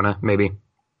to Fiona, maybe.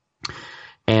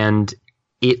 And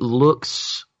it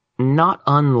looks not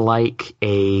unlike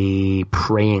a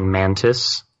praying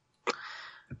mantis,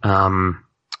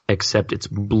 except it's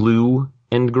blue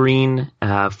and green,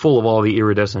 full of all the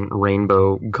iridescent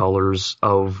rainbow colors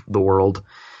of the world.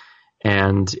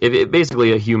 And it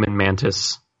basically a human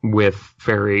mantis with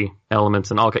fairy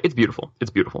elements and all. It's beautiful.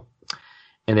 It's beautiful.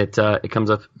 And it comes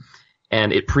up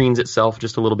and it preens itself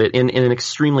just a little bit in an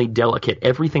extremely delicate.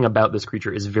 Everything about this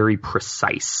creature is very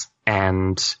precise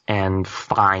and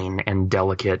fine and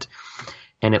delicate.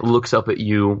 And it looks up at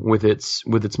you with its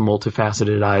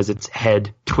multifaceted eyes, its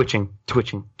head twitching,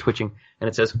 and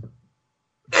it says,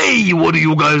 "Hey, what are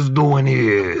you guys doing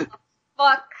here?"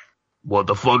 Fuck. What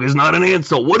the fuck is not an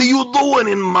answer? What are you doing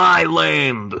in my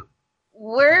land?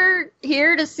 We're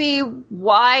here to see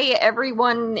why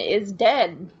everyone is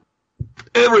dead.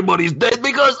 Everybody's dead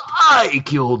because I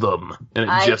killed them. And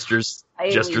it gestures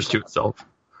to itself.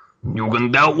 You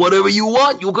can doubt whatever you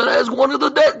want. You can ask one of the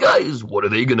dead guys. What are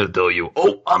they gonna tell you?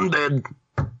 Oh, I'm dead.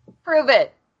 Prove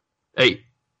it. Hey,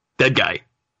 dead guy.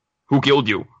 Who killed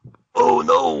you? Oh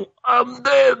no, I'm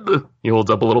dead. He holds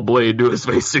up a little blade to his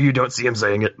face so you don't see him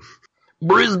saying it.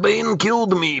 Brisbane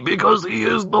killed me because he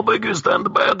is the biggest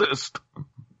and baddest.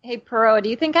 Hey, Perot, do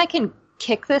you think I can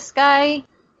kick this guy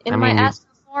in my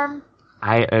astral form?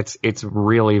 It's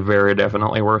really very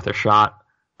definitely worth a shot.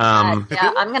 Yeah,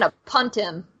 I'm gonna punt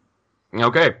him.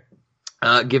 Okay.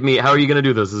 Give me, how are you gonna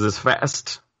do this? Is this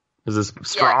fast? Is this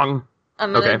strong? Yeah,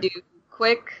 I'm gonna do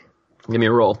quick. Give me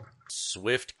a roll.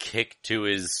 Swift kick to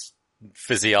his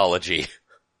physiology.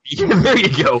 Yeah, there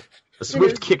you go. A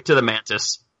swift kick to the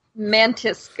mantis.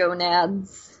 Mantis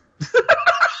gonads.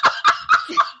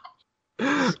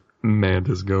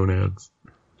 Mantis gonads.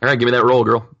 Alright, give me that roll,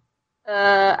 girl.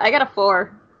 I got a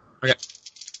 4. Okay.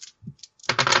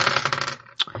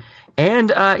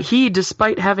 And he,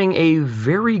 despite having a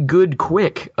very good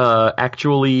quick,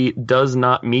 actually does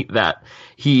not meet that.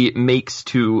 He makes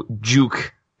to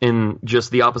juke in just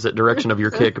the opposite direction of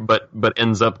your kick, but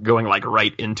ends up going like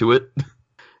right into it.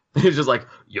 He's just like,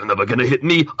 "You're never gonna hit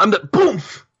me. I'm the boom."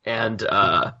 And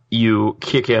you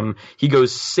kick him. He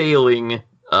goes sailing,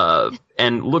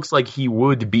 and looks like he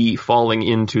would be falling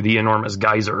into the enormous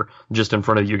geyser just in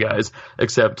front of you guys,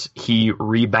 except he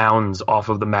rebounds off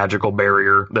of the magical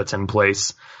barrier that's in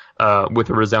place,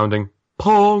 with a resounding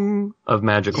pong of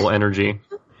magical energy.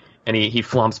 And he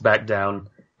flumps back down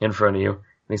in front of you, and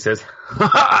he says, "Ha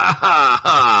ha ha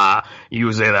ha!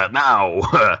 You say that now."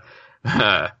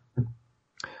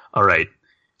 Alright,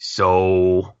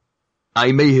 so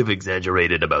I may have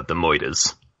exaggerated about the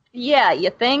Moitas. Yeah, you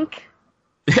think?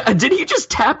 Did he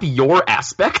just tap your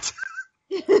aspect?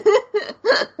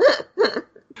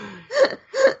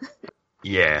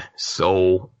 Yeah,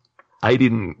 so I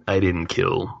didn't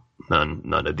kill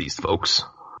none of these folks.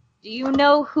 Do you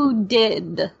know who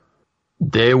did?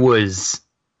 There was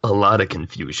a lot of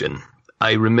confusion.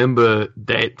 I remember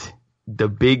that the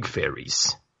big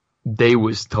fairies, they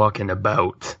was talking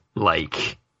about,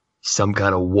 like, some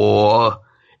kind of war,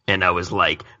 and I was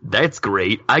like, that's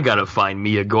great, I gotta find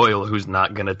me a Goyle who's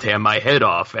not gonna tear my head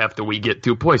off after we get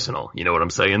too personal, you know what I'm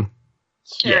saying?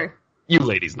 Sure. Yeah, you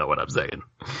ladies know what I'm saying.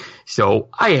 So,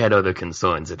 I had other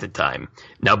concerns at the time.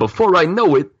 Now, before I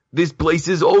know it, this place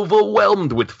is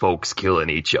overwhelmed with folks killing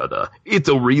each other. It's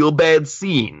a real bad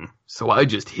scene. So I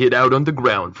just hid out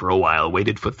underground for a while,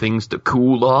 waited for things to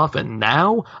cool off, and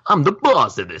now I'm the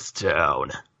boss of this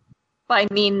town. By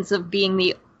means of being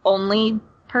the only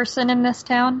person in this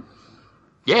town?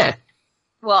 Yeah.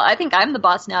 Well, I think I'm the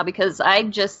boss now because I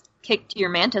just kicked your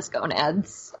mantis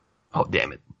gonads. Oh,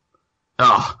 damn it.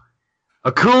 Oh,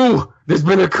 a coup! There's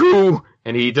been a coup!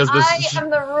 And he does this... I am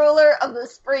the ruler of the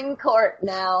spring court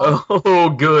now. Oh,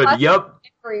 good. Yep.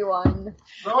 Everyone.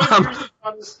 Rowan's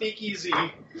on the speakeasy.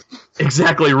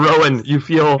 Exactly, Rowan. You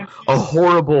feel a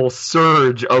horrible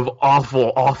surge of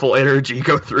awful, awful energy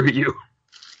go through you.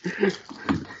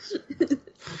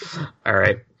 All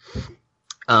right.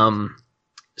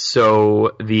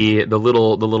 So the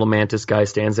little mantis guy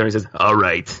stands there and he says, all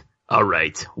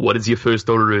right. What is your first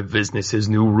order of business as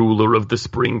new ruler of the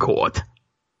Spring Court?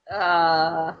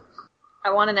 I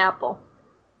want an apple.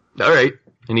 All right.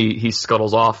 And he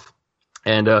scuttles off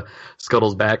and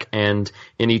scuttles back, and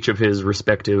in each of his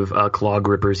respective claw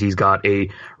grippers, he's got a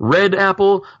red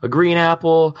apple, a green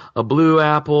apple, a blue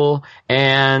apple,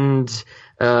 and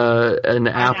an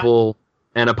apple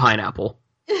and a pineapple.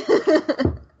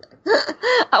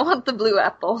 I want the blue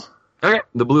apple. Okay,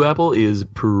 the blue apple is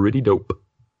pretty dope.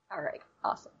 All right,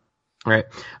 awesome. All right,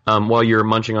 while you're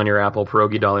munching on your apple,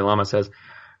 Pierogi Dalai Lama says,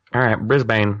 all right,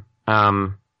 Brisbane,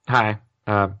 hi,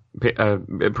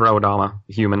 Pierogi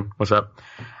human, what's up?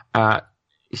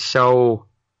 So,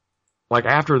 like,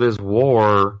 after this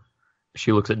war,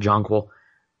 she looks at Jonquil,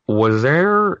 was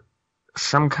there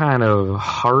some kind of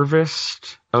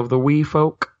harvest of the wee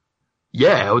folk?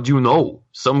 Yeah, how'd you know?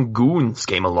 Some goons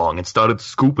came along and started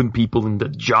scooping people into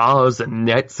jars and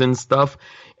nets and stuff,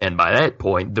 and by that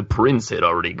point, the prince had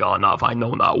already gone off I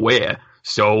know not where,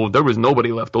 so there was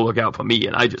nobody left to look out for me,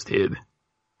 and I just hid.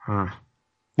 Whoa,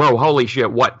 holy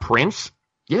shit, what, prince?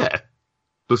 Yeah,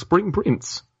 the Spring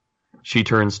Prince. She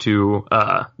turns to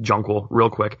Jonquil real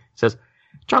quick, says,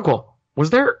 Jonquil, was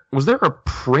there a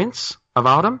prince of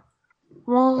Autumn?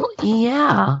 Well,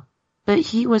 yeah, but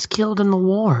he was killed in the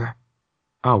war.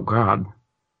 Oh God.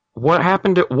 What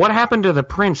happened to the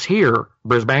prince here,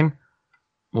 Brisbane?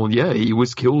 Well, yeah, he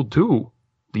was killed too.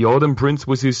 The Autumn Prince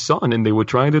was his son, and they were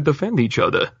trying to defend each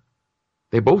other.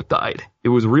 They both died. It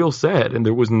was real sad, and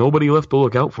there was nobody left to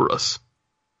look out for us.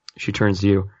 She turns to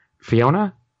you.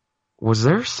 Fiona, was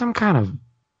there some kind of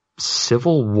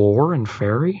civil war in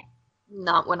Fairy?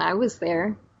 Not when I was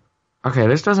there. Okay,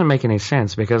 this doesn't make any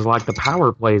sense, because, like, the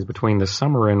power plays between the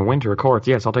summer and winter courts.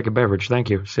 Yes, I'll take a beverage, thank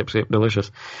you. Sip, sip,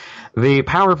 delicious. The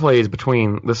power plays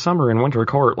between the summer and winter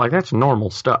court, like, that's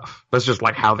normal stuff. That's just,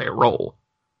 like, how they roll.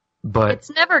 But it's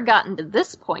never gotten to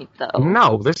this point, though.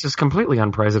 No, this is completely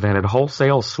unprecedented.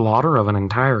 Wholesale slaughter of an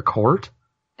entire court?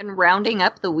 And rounding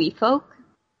up the wee folk?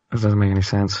 This doesn't make any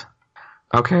sense.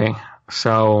 Okay,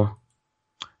 so,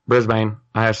 Brisbane,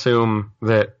 I assume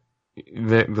that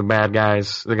the bad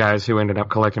guys, the guys who ended up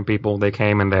collecting people, they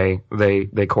came and they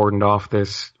cordoned off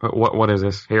this, what is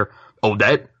this here? Oh,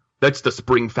 that's the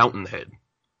Spring Fountainhead.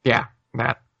 Yeah,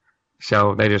 that.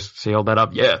 So they just sealed that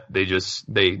up. Yeah, they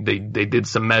did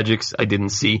some magics I didn't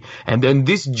see. And then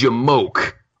this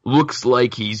Jamoke looks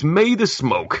like he's made of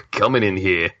smoke coming in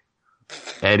here.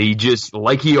 And he just,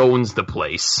 like he owns the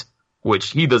place.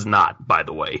 Which he does not, by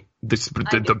the way.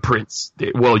 The prince.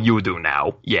 Well, you do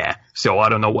now. Yeah. So I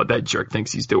don't know what that jerk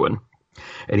thinks he's doing.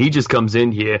 And he just comes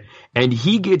in here, and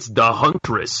he gets the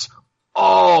Huntress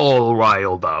all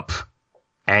riled up.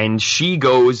 And she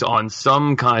goes on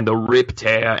some kind of rip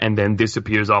tear and then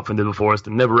disappears off into the forest,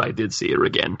 and never I did see her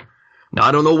again. Now,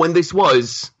 I don't know when this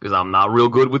was, because I'm not real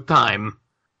good with time,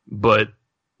 but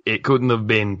it couldn't have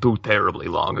been too terribly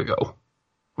long ago.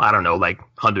 I don't know, like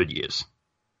 100 years.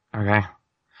 Okay.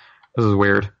 This is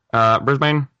weird.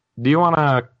 Brisbane, do you want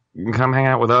to come hang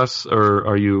out with us, or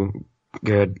are you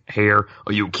good here?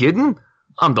 Are you kidding?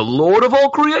 I'm the Lord of all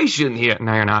creation here.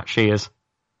 No, you're not. She is.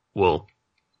 Well,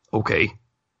 okay.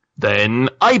 Then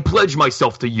I pledge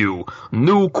myself to you,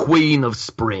 new Queen of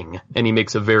Spring. And he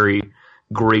makes a very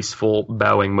graceful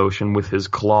bowing motion with his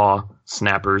claw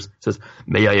snappers. Says,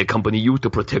 may I accompany you to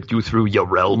protect you through your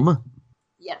realm?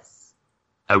 Yes.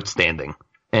 Outstanding.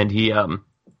 And he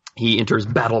enters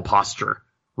battle posture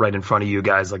right in front of you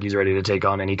guys, like he's ready to take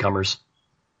on any comers.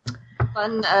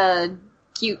 Fun,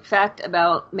 cute fact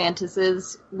about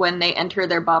mantises: when they enter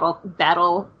their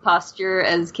battle posture,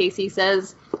 as Casey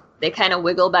says, they kind of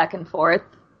wiggle back and forth,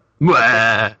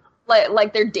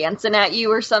 like they're dancing at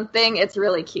you or something. It's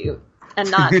really cute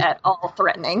and not at all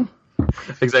threatening.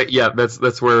 Exactly. Yeah,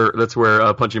 that's where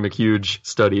Punchy McHuge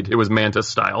studied. It was mantis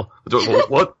style.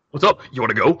 What? What's up? You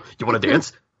want to go? You want to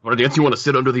dance? You want to dance? You want to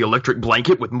sit under the electric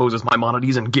blanket with Moses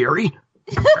Maimonides and Gary?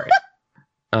 All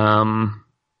right.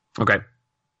 Okay.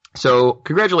 So,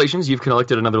 congratulations, you've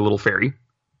collected another little fairy.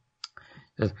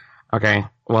 Okay,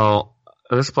 well,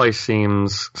 this place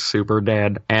seems super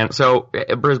dead. And so,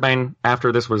 Brisbane,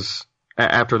 after this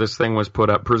thing was put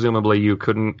up, presumably you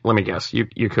couldn't, let me guess,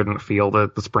 you couldn't feel the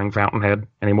Spring Fountainhead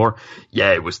anymore?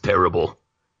 Yeah, it was terrible.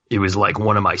 It was like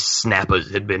one of my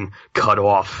snappers had been cut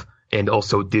off and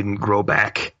also didn't grow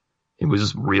back. It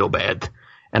was real bad.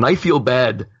 And I feel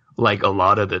bad, like, a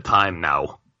lot of the time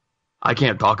now. I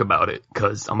can't talk about it,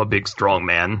 because I'm a big, strong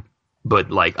man.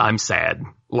 But, like, I'm sad,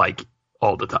 like,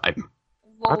 all the time.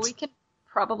 Well, we could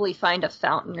probably find a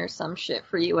fountain or some shit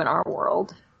for you in our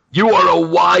world. You are a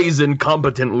wise and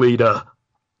competent leader.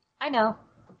 I know.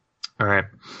 All right.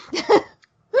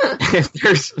 If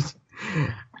there's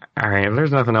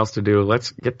nothing else to do,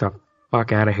 let's get the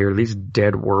fuck out of here. These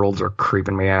dead worlds are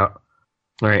creeping me out.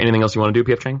 All right. Anything else you want to do,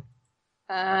 P.F. Chang?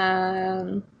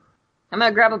 I'm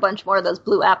gonna grab a bunch more of those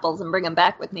blue apples and bring them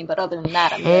back with me, but other than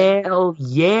that, I'm good. Hell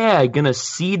yeah. Gonna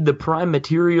seed the prime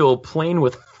material plane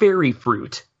with fairy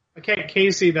fruit. Okay,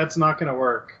 Casey, that's not going to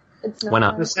work. It's Why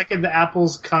not? The second the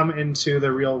apples come into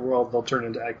the real world, they'll turn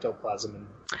into ectoplasm.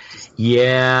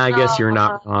 Yeah, I guess you're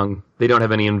not wrong. They don't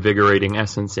have any invigorating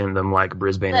essence in them like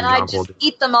Brisbane Then and I Jonquil just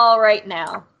eat them all right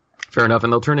now. Fair enough,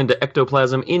 and they'll turn into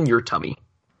ectoplasm in your tummy.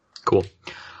 Cool.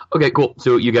 Okay, cool.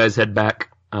 So you guys head back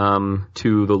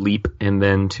to the Leap and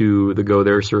then to the Go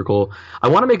There Circle. I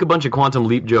want to make a bunch of Quantum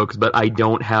Leap jokes, but I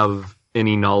don't have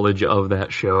any knowledge of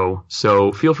that show,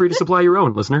 so feel free to supply your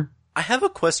own, listener. I have a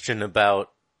question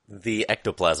about the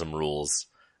ectoplasm rules.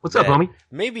 What's up, homie?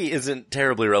 Maybe isn't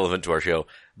terribly relevant to our show,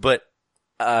 but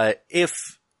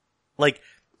if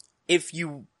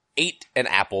you ate an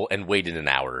apple and waited an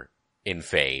hour in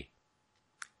Fae,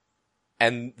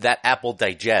 and that apple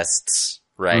digests,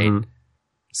 right? Mm-hmm.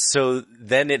 So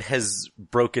then it has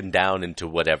broken down into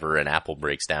whatever an apple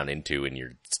breaks down into in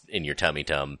your tummy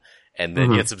tum, and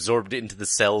then gets absorbed into the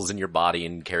cells in your body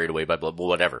and carried away by blood,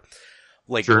 whatever.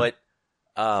 Like Sure. what?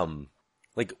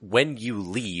 Like when you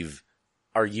leave,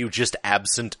 are you just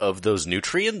absent of those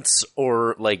nutrients,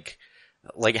 or like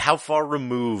how far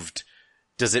removed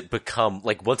does it become?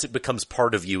 Like once it becomes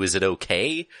part of you, is it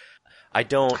okay? I'm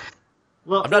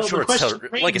not sure.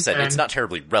 Like I said, it's not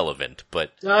terribly relevant,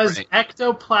 but does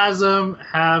ectoplasm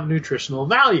have nutritional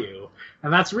value?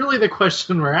 And that's really the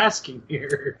question we're asking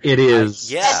here. It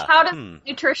is. yeah. And how does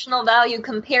nutritional value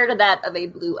compare to that of a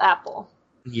blue apple?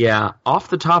 Yeah, off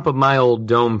the top of my old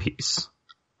dome piece,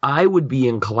 I would be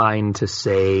inclined to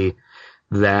say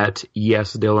that,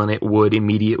 yes, Dylan, it would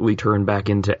immediately turn back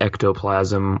into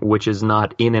ectoplasm, which is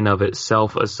not in and of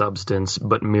itself a substance,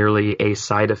 but merely a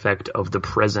side effect of the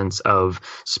presence of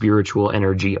spiritual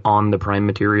energy on the prime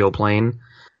material plane.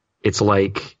 It's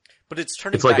like... But it's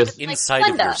turning It's like back a- inside of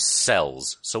your Splenda.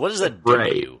 cells. So what does that do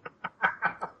Right. to you?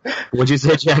 What'd you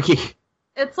say, Jackie?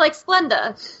 It's like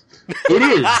Splenda. It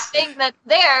is! Thing that's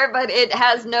there, but it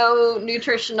has no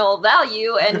nutritional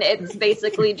value, and it's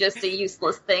basically just a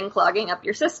useless thing clogging up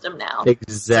your system now. So it's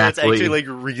Exactly. actually like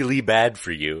really bad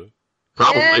for you.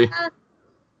 Probably.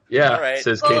 Yeah, All right.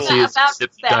 says Well, Casey not is about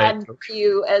sips as Diet bad Coke. for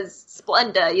you as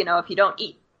Splenda. You know, if you don't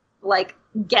eat like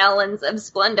gallons of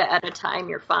Splenda at a time,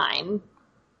 you're fine.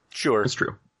 Sure. That's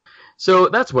true. So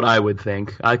that's what I would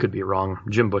think. I could be wrong.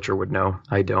 Jim Butcher would know.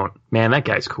 I don't. Man, that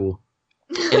guy's cool.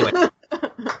 Anyway.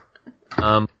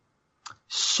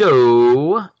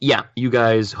 So, yeah, you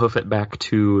guys hoof it back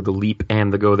to the Leap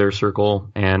and the Go There Circle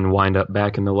and wind up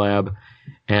back in the lab.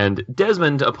 And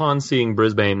Desmond, upon seeing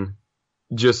Brisbane,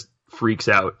 just freaks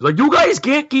out. He's like, you guys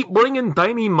can't keep bringing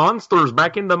tiny monsters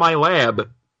back into my lab.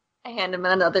 I hand him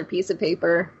another piece of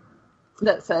paper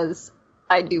that says,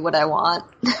 I do what I want.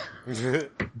 Damn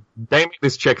it,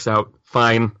 this checks out.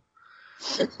 Fine.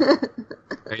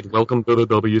 Right, welcome to the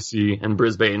WC. And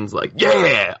Brisbane's like,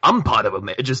 yeah, I'm part of a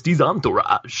Majesty's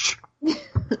entourage.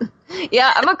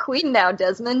 Yeah, I'm a queen now,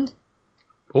 Desmond.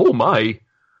 Oh my.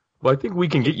 Well, I think we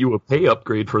can get you a pay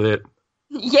upgrade for that.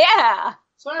 Yeah!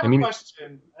 So I have I mean- a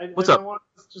question. What's I up? want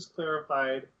this just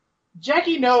clarified.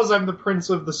 Jackie knows I'm the Prince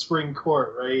of the Spring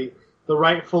Court, right? The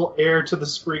rightful heir to the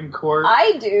Spring Court.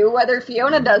 I do, whether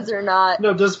Fiona does or not.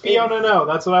 No, does Fiona know?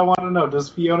 That's what I want to know. Does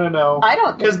Fiona know? I don't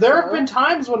think Because there so. have been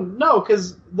times when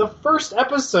because the first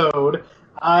episode,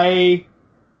 I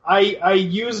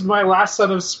used my last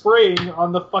son of spring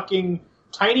on the fucking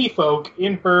tiny folk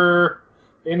in her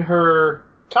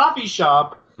coffee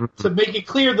shop to make it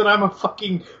clear that I'm a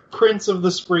fucking Prince of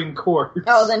the Spring Court.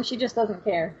 Oh, then she just doesn't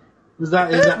care. Is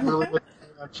that really what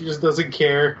she just doesn't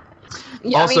care?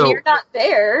 Yeah, I Also- mean, you're not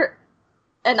there,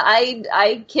 and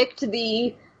I kicked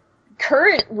the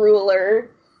current ruler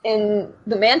in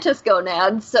the Mantis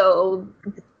Gonad, so,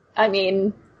 I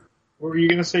mean... What were you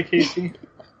going to say, Casey?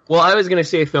 Well, I was going to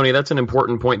say, Thony, that's an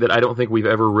important point that I don't think we've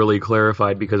ever really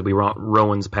clarified because we want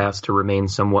Rowan's past to remain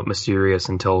somewhat mysterious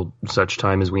until such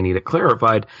time as we need it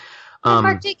clarified.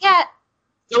 Mark J. Cat!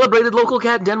 Celebrated local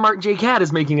cat Denmark J. Cat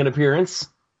is making an appearance.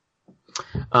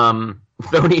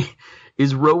 Thony,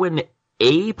 is Rowan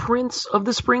a prince of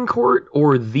the Spring Court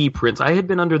or the prince? I had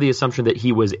been under the assumption that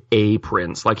he was a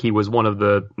prince, like he was one of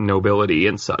the nobility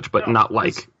and such, but No, not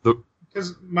like the...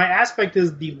 Because my aspect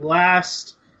is the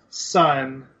last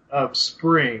son of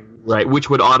spring. Right, which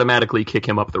would automatically kick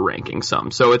him up the ranking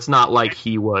some. So it's not like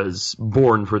he was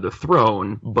born for the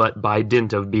throne, but by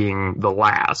dint of being the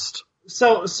last.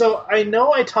 So I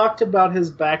know I talked about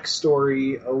his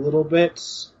backstory a little bit.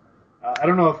 I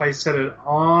don't know if I said it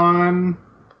on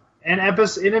in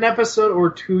an episode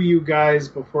or to you guys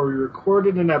before we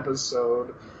recorded an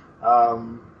episode.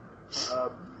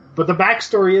 But the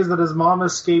backstory is that his mom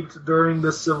escaped during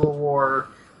the Civil War.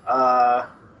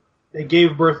 They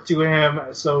gave birth to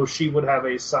him so she would have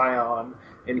a scion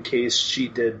in case she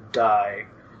did die.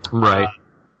 Right.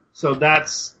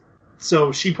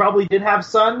 So she probably did have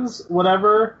sons,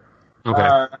 whatever.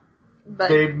 Okay. But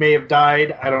They may have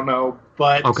died, I don't know,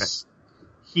 but Okay.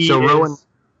 he So is Rowan-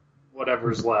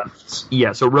 whatever's left.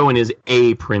 Yeah, so Rowan is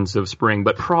a Prince of Spring,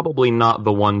 but probably not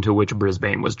the one to which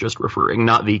Brisbane was just referring,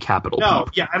 not the capital No,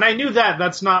 P. yeah, and I knew that.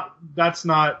 That's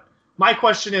not. My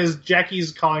question is,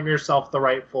 Jackie's calling herself the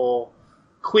rightful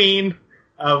queen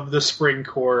of the Spring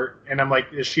Court, and I'm like,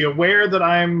 is she aware that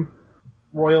I'm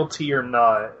royalty or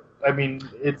not? I mean,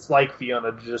 it's like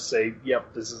Fiona to just say,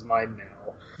 "Yep, this is mine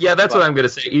now." Yeah, that's what I'm going to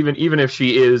say. Even if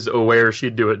she is aware,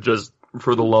 she'd do it just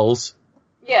for the lulz.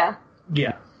 yeah,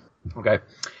 Yeah. Okay.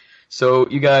 So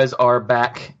you guys are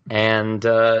back, and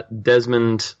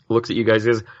Desmond looks at you guys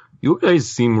and says, "You guys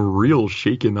seem real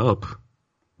shaken up.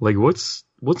 Like, what's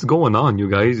going on, you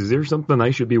guys? Is there something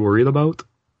I should be worried about?"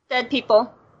 dead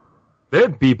people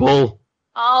Dead people.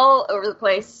 all over the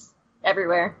place,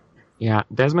 everywhere. Yeah,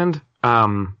 Desmond,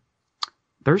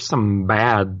 there's some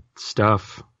bad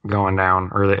stuff going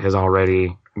down, or that has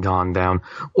already gone down.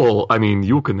 Well, I mean,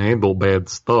 you can handle bad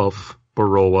stuff,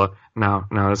 Baroa. No,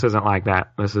 this isn't like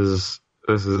that. This is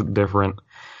different.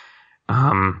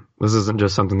 This isn't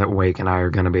just something that Wake and I are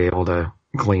going to be able to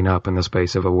clean up in the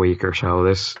space of a week or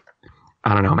so.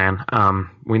 I don't know, man.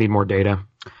 We need more data.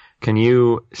 Can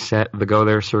you set the go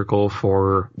there circle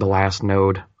for the last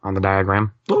node on the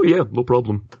diagram? Oh yeah, no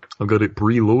problem. I've got it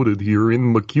preloaded here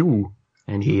in my queue.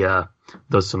 And he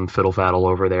does some fiddle faddle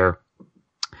over there.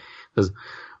 Says,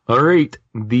 all right,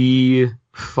 the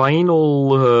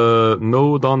final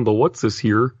node on the what's this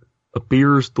here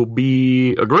appears to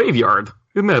be a graveyard.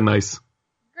 Isn't that nice?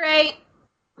 Great,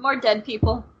 more dead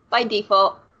people by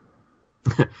default.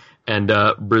 And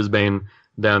Brisbane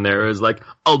down there is like,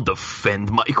 I'll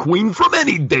defend my queen from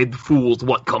any dead fools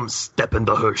what comes step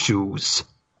into her shoes.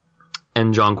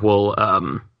 And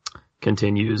Jonquil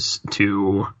continues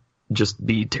to just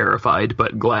be terrified,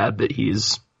 but glad that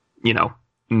he's,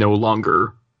 no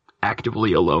longer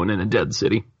actively alone in a dead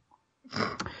city.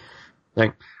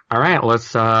 Like, all right,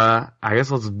 I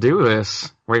guess let's do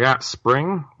this. We got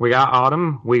spring, we got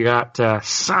autumn, we got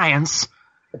science.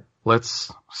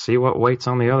 Let's see what waits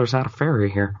on the other side of Fairy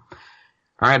here.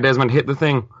 All right, Desmond, hit the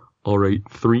thing. All right,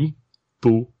 3,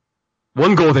 2,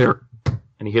 1, go there.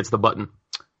 And he hits the button.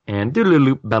 And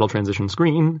doodle-loop, battle transition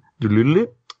screen.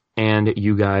 Doodle-loop. And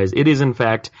you guys, it is in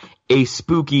fact a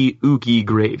spooky, ooky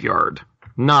graveyard.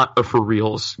 Not a for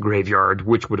reals graveyard,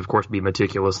 which would of course be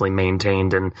meticulously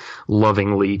maintained and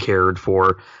lovingly cared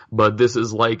for. But this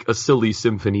is like a silly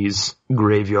symphony's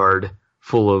graveyard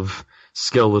full of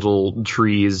skeletal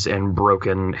trees and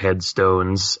broken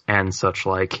headstones and such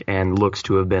like, and looks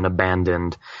to have been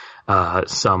abandoned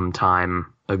some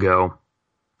time ago.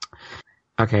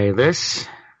 Okay, this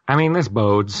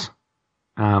bodes.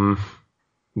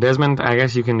 Desmond, I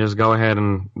guess you can just go ahead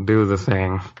and do the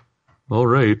thing. All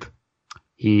right.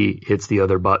 He hits the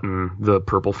other button, the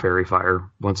purple fairy fire,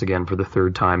 once again for the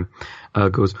third time,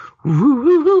 goes,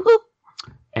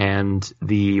 and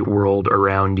the world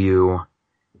around you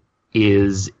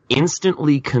is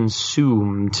instantly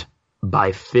consumed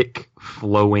by thick,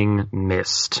 flowing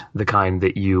mist, the kind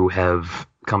that you have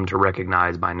come to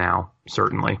recognize by now,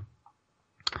 certainly.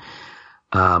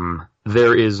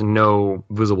 There is no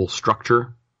visible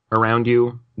structure around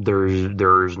you.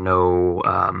 There's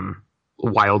no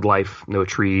wildlife, no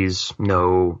trees,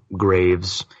 no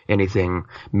graves, anything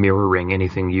mirroring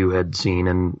anything you had seen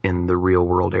in the real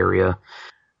world area.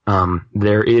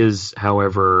 There is,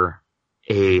 however,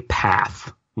 a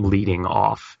path leading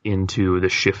off into the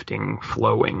shifting,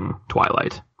 flowing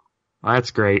twilight.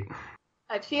 That's great.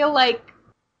 I feel like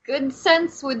good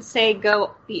sense would say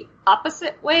go the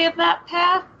opposite way of that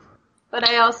path, but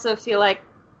I also feel like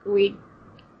we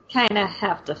kind of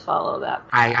have to follow that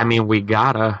path. I mean, we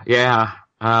gotta, yeah.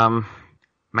 Man,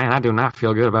 I do not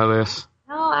feel good about this.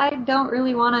 No, I don't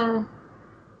really want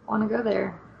to go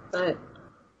there, but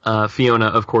Fiona,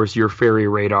 of course, your fairy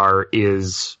radar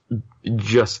is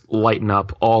just lighting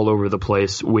up all over the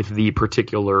place with the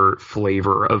particular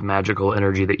flavor of magical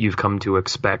energy that you've come to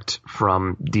expect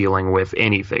from dealing with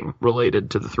anything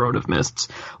related to the Throne of Mists.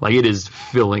 Like, it is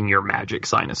filling your magic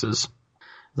sinuses.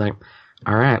 It's like,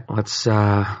 all right, let's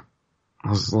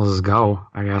go,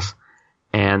 I guess.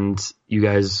 And you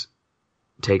guys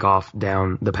take off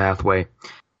down the pathway.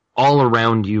 All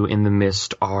around you in the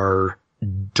mist are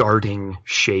darting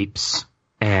shapes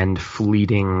and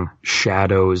fleeting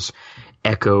shadows,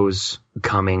 echoes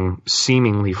coming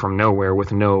seemingly from nowhere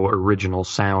with no original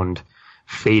sound,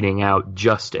 fading out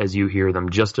just as you hear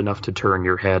them, just enough to turn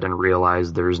your head and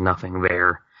realize there's nothing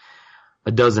there.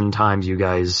 A dozen times you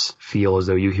guys feel as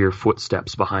though you hear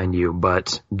footsteps behind you,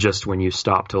 but just when you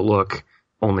stop to look,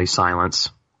 only silence.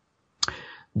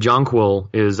 Jonquil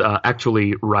is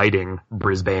actually riding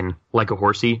Brisbane like a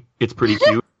horsey. It's pretty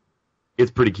cute.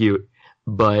 It's pretty cute.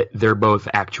 But they're both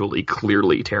actually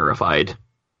clearly terrified,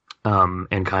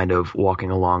 and kind of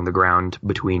walking along the ground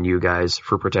between you guys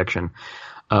for protection.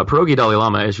 Pierogi Dalai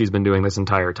Lama, as she's been doing this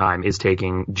entire time, is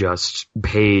taking just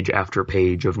page after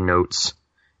page of notes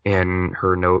in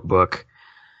her notebook,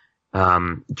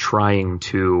 trying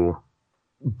to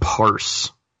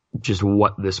parse just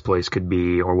what this place could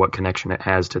be or what connection it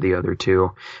has to the other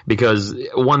two. Because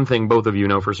one thing both of you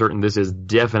know for certain, this is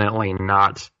definitely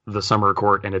not the Summer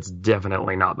Court, and it's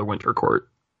definitely not the Winter Court.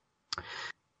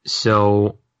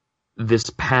 So this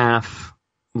path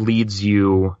leads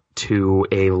you to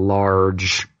a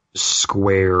large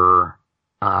square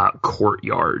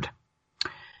courtyard,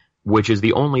 which is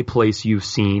the only place you've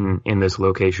seen in this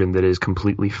location that is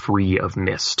completely free of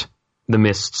mist. The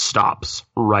mist stops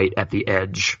right at the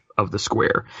edge of the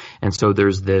square. And so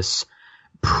there's this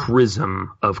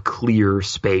prism of clear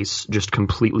space just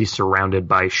completely surrounded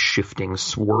by shifting,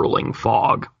 swirling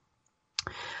fog.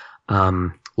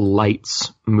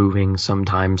 Lights moving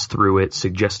sometimes through it,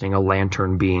 suggesting a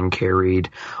lantern being carried,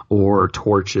 or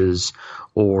torches,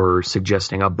 or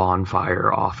suggesting a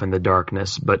bonfire off in the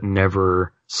darkness, but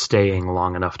never staying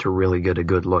long enough to really get a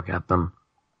good look at them.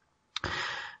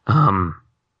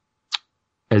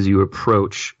 As you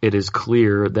approach, it is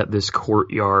clear that this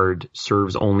courtyard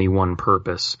serves only one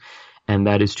purpose, and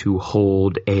that is to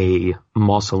hold a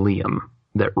mausoleum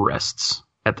that rests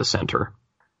at the center.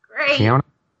 Great.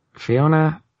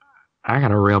 Fiona, I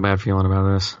got a real bad feeling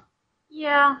about this.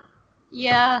 Yeah.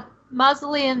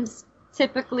 Mausoleums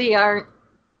typically aren't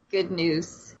good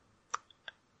news.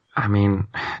 I mean,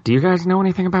 do you guys know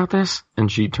anything about this?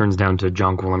 And she turns down to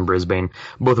Jonquil and Brisbane.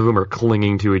 Both of them are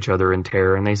clinging to each other in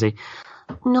terror, and they say,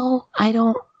 "No, I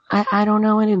don't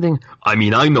know anything." I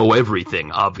mean, I know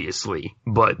everything, obviously,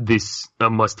 but this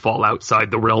must fall outside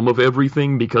the realm of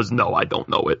everything, because no, I don't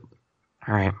know it.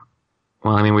 Alright.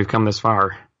 Well, I mean, we've come this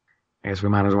far. I guess we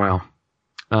might as well.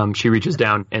 She reaches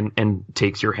down and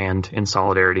takes your hand in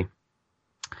solidarity.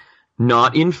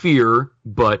 Not in fear,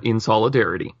 but in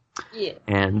solidarity. Yeah.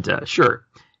 And, sure.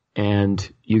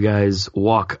 And you guys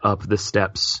walk up the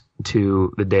steps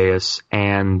to the dais,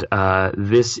 and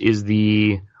this is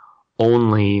the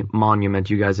only monument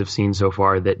you guys have seen so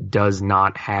far that does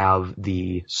not have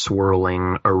the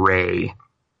swirling array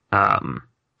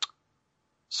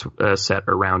set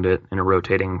around it in a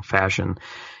rotating fashion.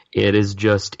 It is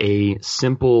just a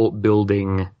simple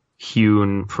building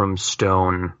hewn from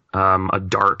stone, a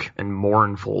dark and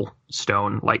mournful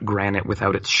stone, like granite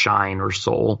without its shine or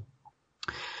soul.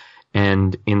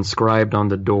 And inscribed on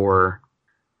the door,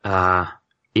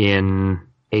 in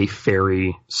a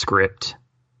fairy script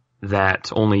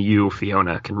that only you,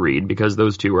 Fiona, can read, because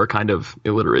those two are kind of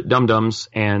illiterate dum-dums,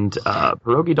 and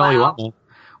Pierogi Dalai Lama.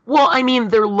 Well, I mean,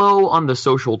 they're low on the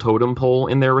social totem pole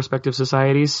in their respective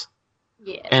societies.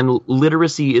 Yeah. And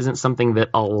literacy isn't something that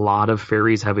a lot of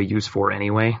fairies have a use for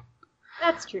anyway.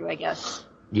 That's true, I guess.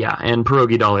 Yeah, and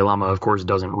Pierogi Dalai Lama, of course,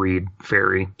 doesn't read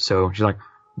fairy, so she's like,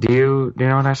 do you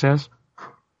know what that says?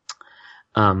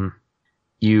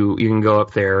 You can go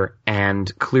up there,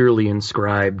 and clearly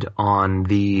inscribed on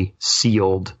the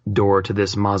sealed door to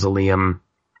this mausoleum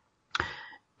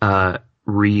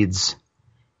reads,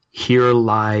 "Here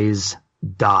lies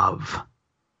Dav,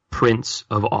 Prince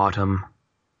of Autumn,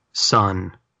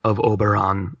 son of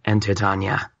Oberon and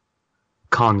Titania,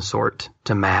 consort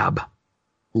to Mab,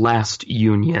 last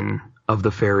union of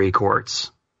the fairy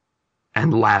courts,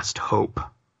 and last hope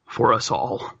for us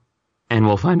all." And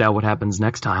we'll find out what happens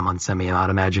next time on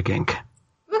Semi-Automagic Inc.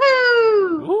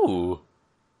 Woohoo! Ooh.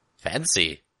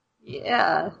 Fancy.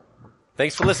 Yeah.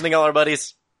 Thanks for listening, all our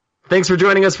buddies. Thanks for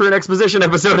joining us for an exposition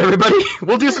episode, everybody.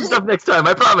 We'll do some stuff next time,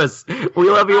 I promise. We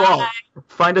love you all.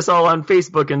 Find us all on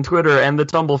Facebook and Twitter and the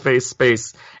Tumbleface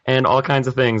space and all kinds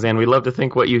of things. And we love to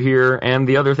think what you hear and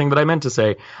the other thing that I meant to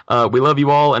say. We love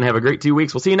you all and have a great 2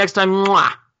 weeks. We'll see you next time.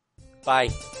 Mwah! Bye.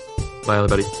 Bye,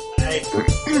 everybody.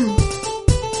 Bye.